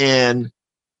 And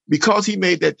because he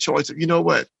made that choice, you know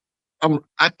what?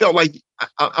 I felt like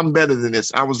I'm better than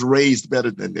this. I was raised better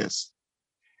than this.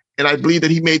 And I believe that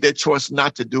he made that choice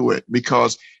not to do it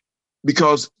because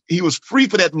he was free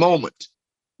for that moment.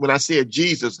 When I said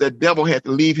Jesus, that devil had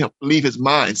to leave his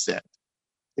mindset.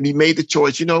 And he made the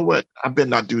choice, you know what? I better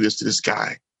not do this to this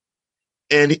guy.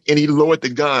 And he lowered the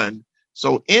gun.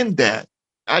 So in that,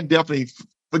 I definitely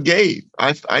forgave.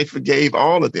 I forgave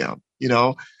all of them,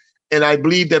 and I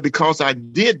believe that because I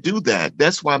did do that,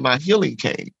 that's why my healing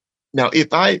came. Now,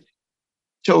 if I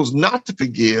chose not to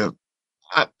forgive,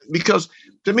 because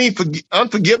to me,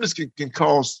 unforgiveness can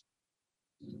cause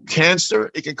cancer.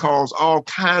 It can cause all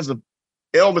kinds of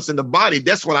ailments in the body.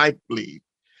 That's what I believe.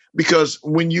 Because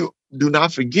when you do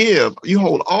not forgive, you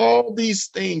hold all these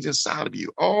things inside of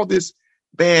you, all this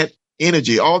bad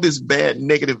energy, all this bad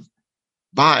negative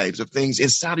vibes of things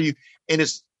inside of you. And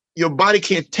your body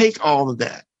can't take all of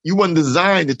that. You weren't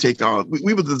designed to take all.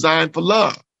 We were designed for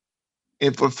love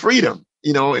and for freedom,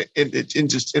 and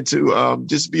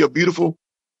just be a beautiful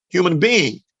human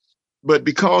being. But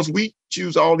because we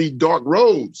choose all these dark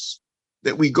roads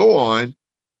that we go on,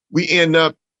 we end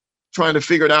up trying to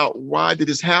figure it out. Why did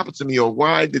this happen to me? Or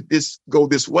why did this go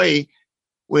this way?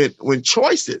 When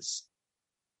choices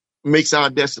makes our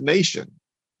destination,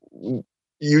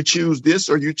 you choose this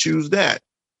or you choose that.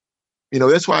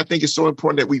 That's why I think it's so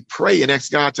important that we pray and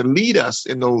ask God to lead us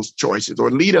in those choices,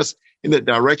 or lead us in the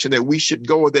direction that we should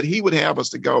go, or that he would have us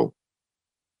to go.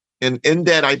 And in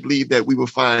that, I believe that we will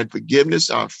find forgiveness,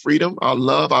 our freedom, our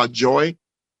love, our joy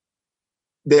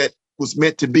that was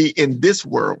meant to be in this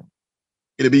world.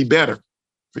 It'll be better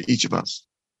for each of us.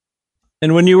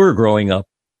 And when you were growing up,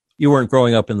 you weren't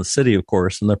growing up in the city, of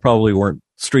course, and there probably weren't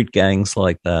street gangs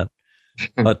like that.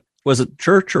 But was it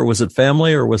church, or was it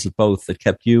family, or was it both that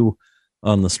kept you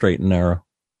on the straight and narrow?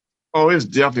 Oh,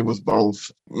 it definitely was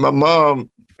both. My mom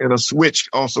and a switch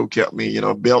also kept me,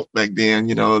 belt back then,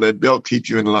 that belt keeps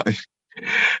you in life,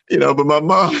 but my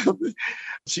mom,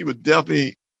 she would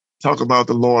definitely talk about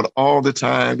the Lord all the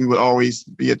time. We would always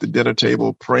be at the dinner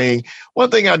table praying.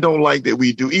 One thing I don't like that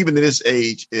we do, even in this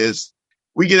age, is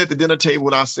we get at the dinner table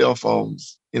with our cell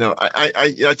phones.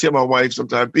 I tell my wife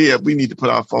sometimes, we need to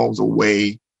put our phones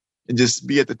away and just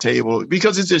be at the table,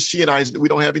 because it's just she and I. We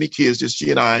don't have any kids, just she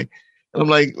and I. And I'm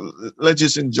like, let's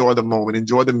just enjoy the moment,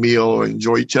 enjoy the meal, or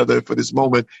enjoy each other for this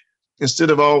moment, instead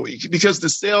of because the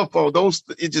cell phone,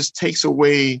 it just takes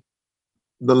away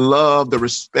the love, the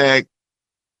respect,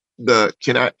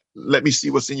 let me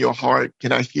see what's in your heart.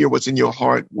 Can I hear what's in your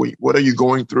heart? What are you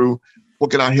going through?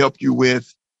 What can I help you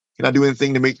with? Can I do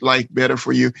anything to make life better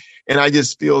for you? And I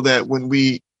just feel that when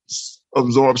we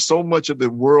absorb so much of the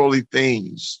worldly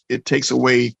things, it takes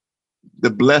away the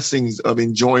blessings of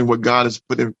enjoying what God has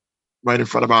put right in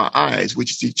front of our eyes,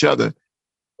 which is each other,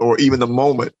 or even the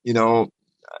moment,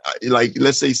 like,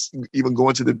 let's say, even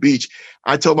going to the beach.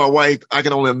 I told my wife, I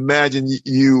can only imagine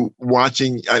you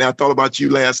watching. And I thought about you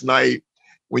last night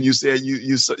when you said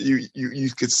you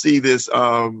could see this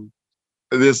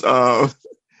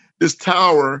this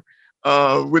tower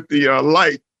with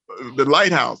the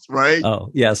lighthouse, right?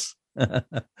 Oh, yes.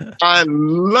 I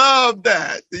love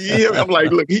that. I'm like,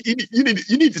 look, you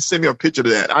need to send me a picture of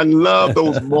that. I love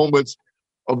those moments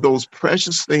of those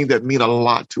precious things that mean a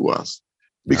lot to us,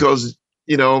 because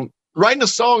writing a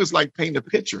song is like painting a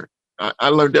picture. I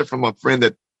learned that from a friend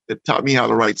that taught me how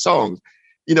to write songs.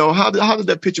 How does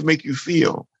that picture make you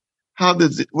feel?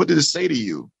 What did it say to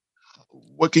you?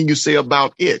 What can you say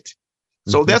about it?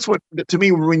 So that's what, to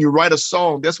me, when you write a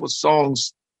song, that's what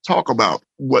songs talk about.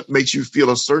 What makes you feel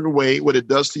a certain way, what it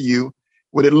does to you,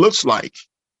 what it looks like,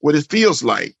 what it feels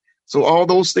like. So all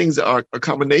those things are a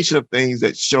combination of things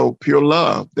that show pure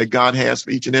love that God has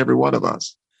for each and every one of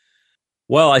us.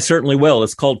 Well, I certainly will.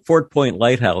 It's called Fort Point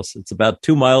Lighthouse. It's about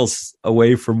 2 miles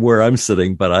away from where I'm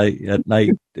sitting, but at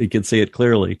night you can see it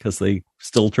clearly because they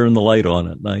still turn the light on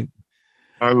at night.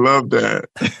 I love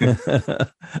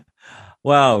that.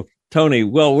 Wow, Tony.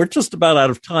 Well, we're just about out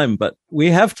of time, but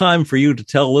we have time for you to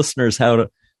tell listeners how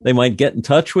they might get in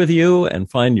touch with you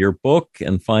and find your book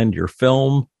and find your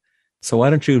film. So why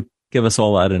don't you give us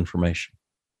all that information?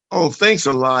 Oh, thanks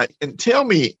a lot. And tell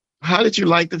me, how did you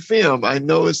like the film? I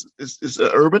know it's an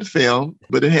urban film,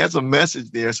 but it has a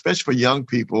message there, especially for young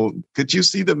people. Could you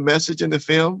see the message in the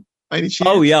film?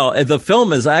 Oh, yeah. The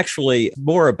film is actually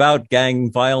more about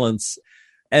gang violence.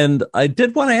 And I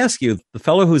did want to ask you, the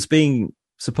fellow who's being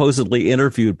supposedly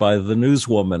interviewed by the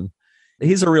newswoman,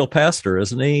 he's a real pastor,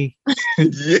 isn't he?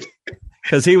 Yeah.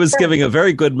 Because he was giving a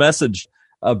very good message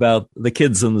about the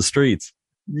kids in the streets.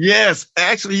 Yes.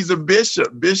 Actually, he's a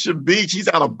bishop, Bishop Beach. He's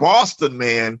out of Boston,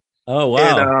 man. Oh,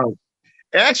 wow.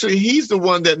 And actually, he's the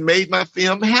one that made my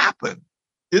film happen.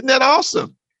 Isn't that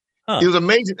awesome? Huh. It was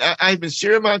amazing. I've been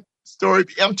sharing my story.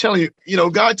 I'm telling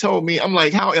you, God told me, I'm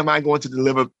like, how am I going to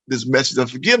deliver this message of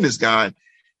forgiveness, God?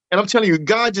 And I'm telling you,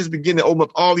 God just began to open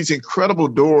up all these incredible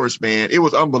doors, man. It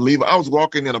was unbelievable. I was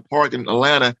walking in a park in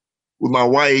Atlanta with my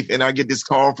wife, and I get this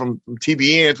call from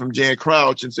TBN, from Jan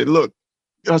Crouch, and said, look,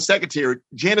 her secretary,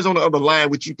 Jan is on the other line.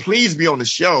 Would you please be on the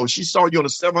show? She saw you on the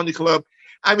 700 Club.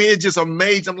 I mean, it's just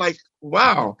amazing. I'm like,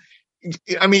 wow.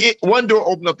 I mean, one door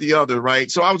opened up the other,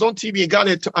 right? So I was on TV and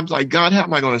I'm like, God, how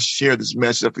am I going to share this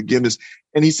message of forgiveness?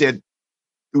 And he said,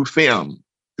 through film,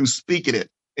 through speaking it.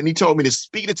 And he told me to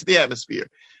speak it to the atmosphere.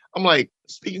 I'm like,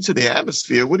 speaking to the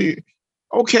atmosphere? What do you,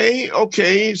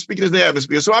 okay, speaking to the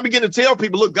atmosphere. So I began to tell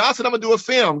people, look, God said I'm going to do a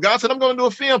film. God said I'm going to do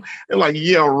a film. They're like,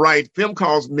 yeah, right. Film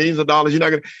costs millions of dollars. You're not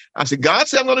going to. I said, God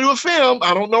said I'm going to do a film.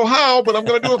 I don't know how, but I'm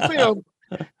going to do a film.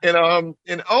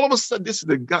 And all of a sudden, this is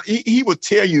the guy, he would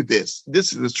tell you this.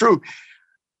 This is the truth.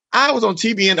 I was on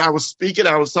TV and I was speaking.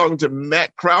 I was talking to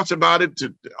Matt Crouch about it,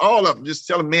 to all of them, just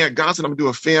telling Matt Godson I'm going to do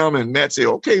a film. And Matt said,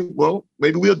 okay, well,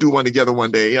 maybe we'll do one together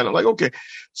one day. And I'm like, okay.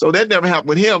 So that never happened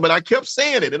with him, but I kept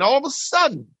saying it. And all of a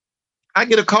sudden, I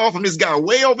get a call from this guy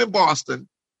way over in Boston.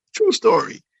 True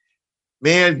story.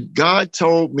 Man, God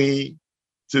told me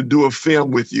to do a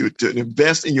film with you, to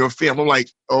invest in your film. I'm like,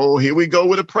 oh, here we go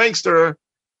with a prankster.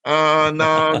 No.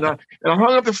 And I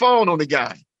hung up the phone on the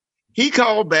guy. He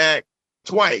called back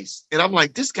twice. And I'm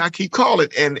like, this guy keep calling.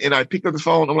 And I picked up the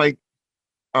phone. I'm like,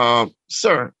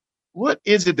 sir, what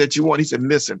is it that you want? He said,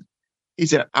 listen. He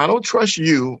said, I don't trust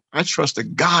you. I trust the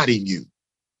God in you.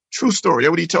 True story. That's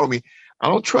what he told me. I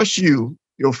don't trust you,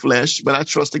 your flesh, but I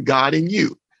trust the God in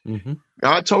you. Mm-hmm.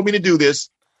 God told me to do this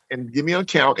and give me an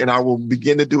account and I will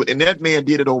begin to do it. And that man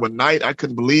did it overnight. I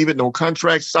couldn't believe it. No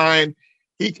contract signed.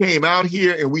 He came out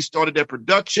here and we started that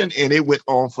production and it went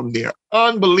on from there.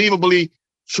 Unbelievably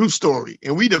true story.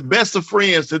 And we the best of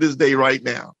friends to this day right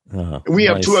now. And we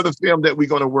have two other films that we're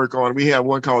going to work on. We have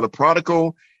one called The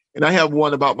Prodigal and I have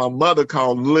one about my mother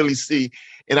called Lily C.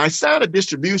 And I signed a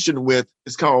distribution with,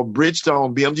 it's called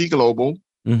Bridgestone BMG Global,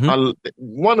 a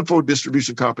wonderful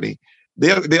distribution company.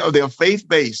 They're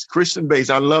faith-based,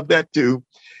 Christian-based. I love that too.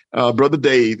 Brother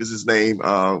Dave is his name,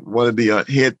 one of the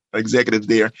head executives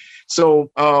there.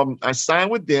 So I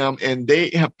signed with them and they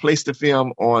have placed the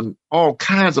film on all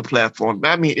kinds of platforms.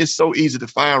 I mean, it's so easy to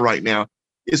find right now.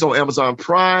 It's on Amazon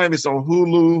Prime. It's on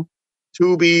Hulu.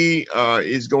 Tubi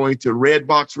is going to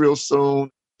Redbox real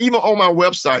soon. Even on my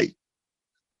website.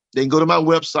 They can go to my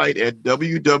website at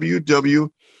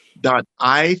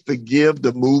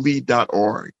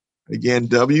www.iforgivethemovie.org. Again,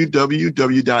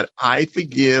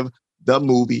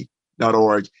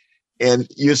 www.iforgivethemovie.org. And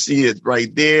you'll see it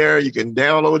right there. You can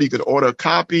download it. You can order a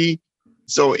copy.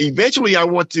 So eventually I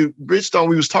want to, Bridgestone,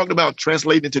 we was talking about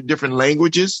translating into different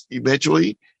languages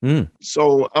eventually.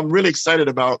 So I'm really excited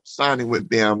about signing with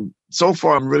them. So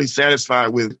far, I'm really satisfied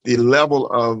with the level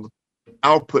of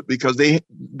output because they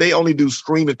only do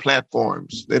streaming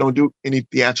platforms. They don't do any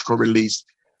theatrical release,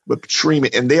 but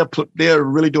streaming. And they're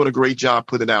really doing a great job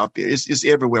putting it out there. It's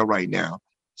everywhere right now.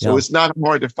 So It's not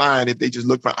hard to find if they just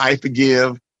look for I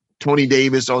Forgive, Tony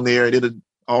Davis on there, and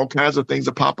all kinds of things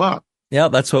will pop up. Yeah,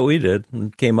 that's what we did.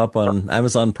 It came up on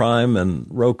Amazon Prime and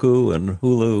Roku and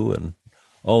Hulu and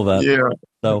all that. Yeah.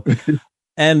 So,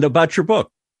 and about your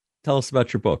book. Tell us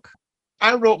about your book.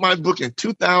 I wrote my book in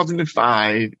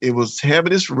 2005. It was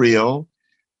Heaven is Real.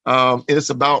 And it's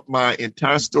about my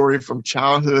entire story from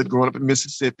childhood, growing up in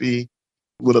Mississippi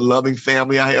with a loving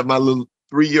family. I have my little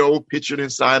 3-year-old pictured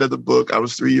inside of the book. I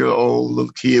was 3-year-old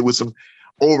little kid with some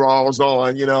overalls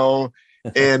on,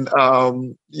 and,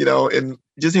 and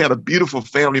just had a beautiful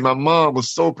family. My mom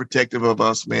was so protective of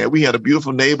us, man. We had a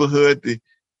beautiful neighborhood.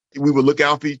 We would look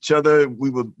out for each other. We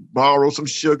would borrow some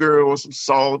sugar or some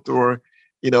salt or,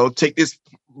 take this,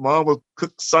 mom would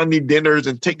cook Sunday dinners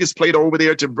and take this plate over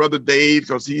there to Brother Dave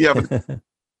because he haven't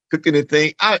cooked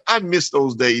anything. I miss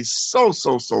those days so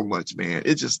much, man.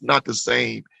 It's just not the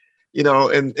same,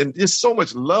 and just so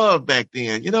much love back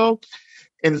then,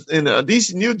 and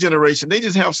these new generation, they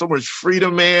just have so much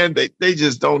freedom, man. They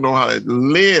just don't know how to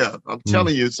live. I'm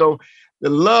telling you. So the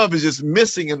love is just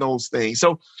missing in those things.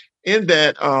 So in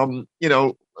that,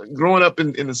 growing up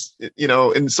in this,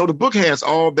 and so the book has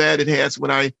all that. It has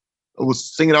when I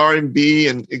was singing R&B,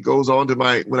 and it goes on to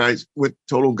when I went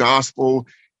total gospel,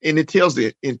 and it tells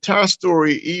the entire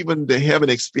story, even the heaven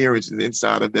experience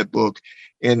inside of that book.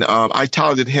 And I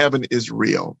titled it Heaven is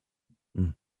Real.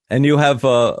 And you have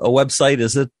a website.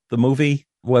 Is it the movie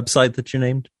website that you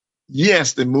named?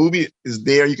 Yes, the movie is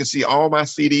there. You can see all my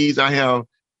CDs. I have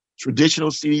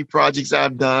traditional CD projects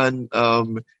I've done. I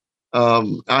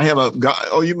have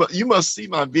you must see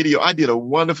my video. I did a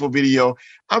wonderful video.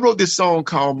 I wrote this song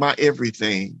called My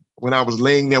Everything when I was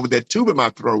laying there with that tube in my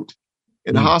throat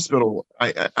in the hospital.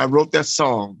 I wrote that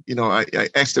song. I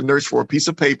asked the nurse for a piece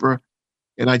of paper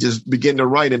and I just began to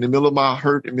write in the middle of my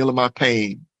hurt, in the middle of my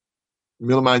pain, in the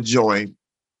middle of my joy.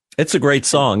 It's a great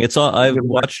song. It's on. I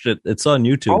watched it. It's on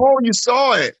YouTube. Oh, you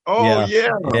saw it. Oh, yeah.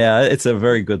 Yeah, it's a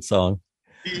very good song.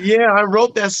 Yeah, I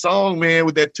wrote that song, man,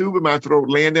 with that tube in my throat,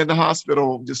 laying in the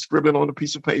hospital, just scribbling on a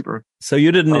piece of paper. So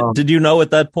you didn't, did you know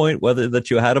at that point whether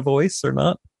that you had a voice or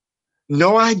not?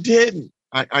 No, I didn't.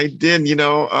 I didn't,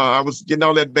 I was getting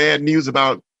all that bad news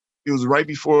about, it was right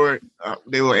before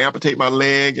they will amputate my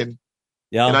leg. And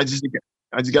I just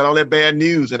got all that bad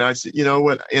news. And I said, you know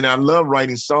what? And I love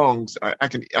writing songs. I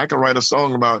can write a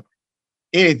song about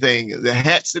anything. The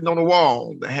hat sitting on the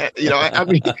wall, the hat, I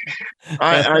mean,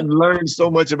 I learned so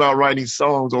much about writing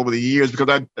songs over the years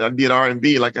because I did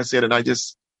R&B, like I said, and I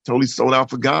just totally sold out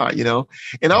for God,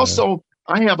 and also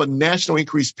I have a National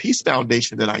Increased Peace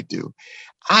Foundation that I do.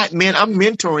 I'm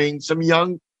mentoring some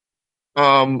young,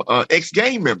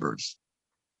 ex-gang members.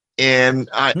 And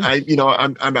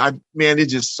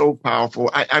it's just so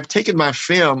powerful. I've taken my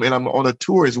film and I'm on a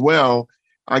tour as well.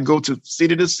 I go to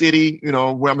city to city,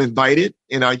 where I'm invited,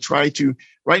 and I try to,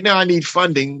 right now I need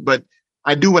funding, but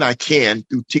I do what I can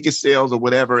through ticket sales or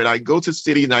whatever. And I go to the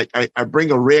city and I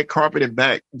bring a red carpet and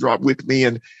backdrop with me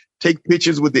and take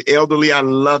pictures with the elderly. I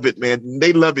love it, man.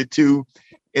 They love it too.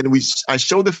 And I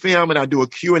show the film and I do a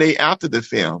Q&A after the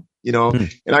film,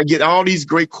 and I get all these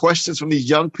great questions from these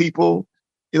young people,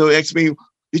 ask me,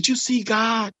 did you see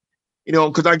God?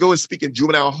 Because I go and speak in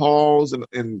juvenile halls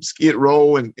and Skid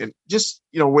Row and just,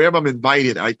 wherever I'm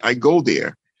invited, I go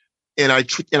there and I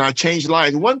change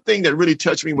lives. One thing that really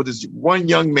touched me was this one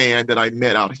young man that I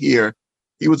met out here.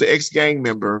 He was an ex-gang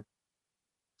member.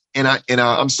 And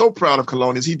I'm so proud of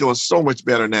Colonius. He's doing so much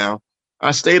better now.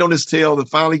 I stayed on his tail to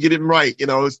finally get him right. It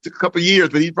took a couple of years,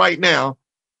 but he's right now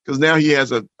because now he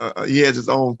has his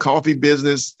own coffee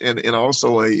business and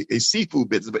also a seafood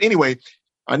business. But anyway,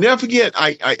 I never forget,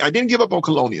 I didn't give up on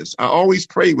Colonius. I always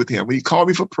prayed with him. When he called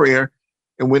me for prayer,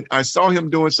 and when I saw him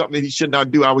doing something that he should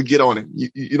not do, I would get on him.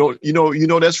 You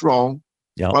know that's wrong.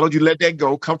 Yeah. Why don't you let that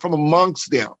go? Come from amongst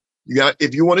them.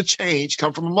 If you want to change,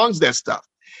 come from amongst that stuff.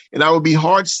 And I would be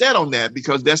hard set on that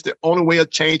because that's the only way a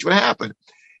change would happen.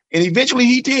 And eventually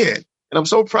he did. And I'm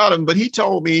so proud of him. But he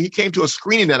told me, he came to a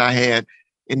screening that I had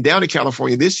down in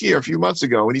California this year, a few months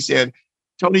ago. And he said,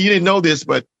 Tony, you didn't know this,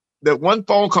 but that one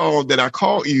phone call that I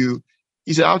called you,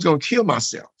 he said, I was going to kill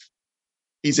myself.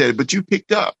 He said, but you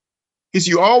picked up. He said,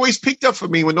 you always picked up for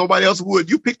me when nobody else would.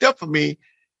 You picked up for me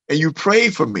and you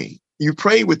prayed for me. You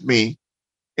prayed with me.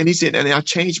 And he said, and I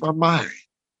changed my mind.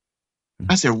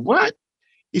 I said, what?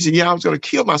 He said, yeah, I was going to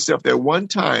kill myself that one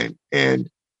time. And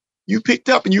you picked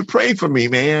up and you prayed for me,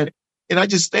 man. And I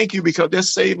just thank you because that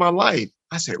saved my life.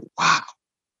 I said, wow.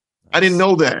 I didn't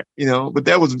know that, but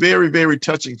that was very, very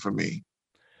touching for me.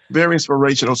 Very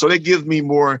inspirational. So that gives me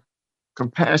more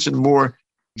compassion, more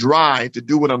drive to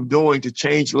do what I'm doing to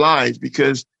change lives.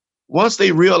 Because once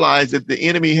they realize that the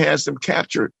enemy has them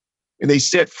captured and they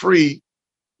set free,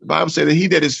 the Bible says that he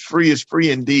that is free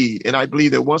indeed. And I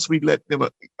believe that once we let them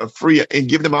free and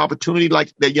give them an opportunity,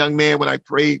 like that young man when I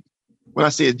prayed, when I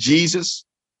said Jesus,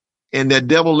 and that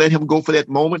devil let him go for that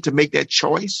moment to make that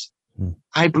choice,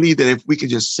 I believe that if we can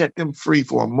just set them free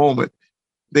for a moment,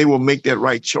 they will make that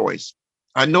right choice.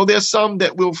 I know there's some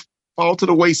that will fall to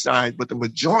the wayside, but the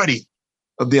majority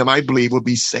of them, I believe, will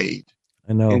be saved.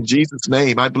 I know. In Jesus'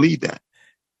 name, I believe that.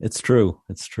 It's true.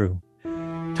 It's true.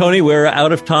 Tony, we're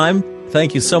out of time.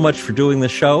 Thank you so much for doing the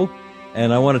show.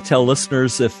 And I want to tell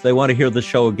listeners, if they want to hear the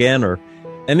show again or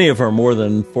any of our more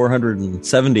than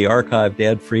 470 archived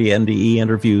ad-free NDE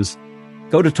interviews,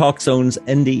 go to TalkZone's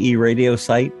NDE radio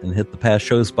site and hit the past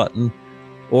shows button,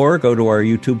 or go to our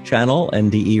YouTube channel,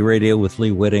 NDE Radio with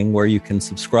Lee Witting, where you can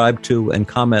subscribe to and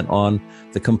comment on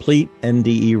the complete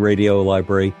NDE radio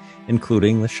library,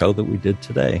 including the show that we did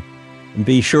today. And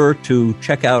be sure to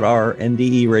check out our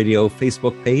NDE Radio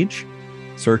Facebook page.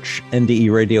 Search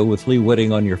NDE Radio with Lee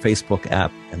Witting on your Facebook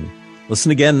app. And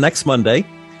listen again next Monday,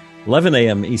 11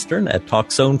 a.m. Eastern at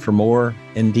TalkZone for more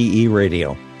NDE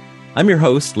Radio. I'm your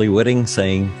host, Lee Witting,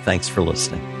 saying thanks for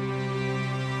listening.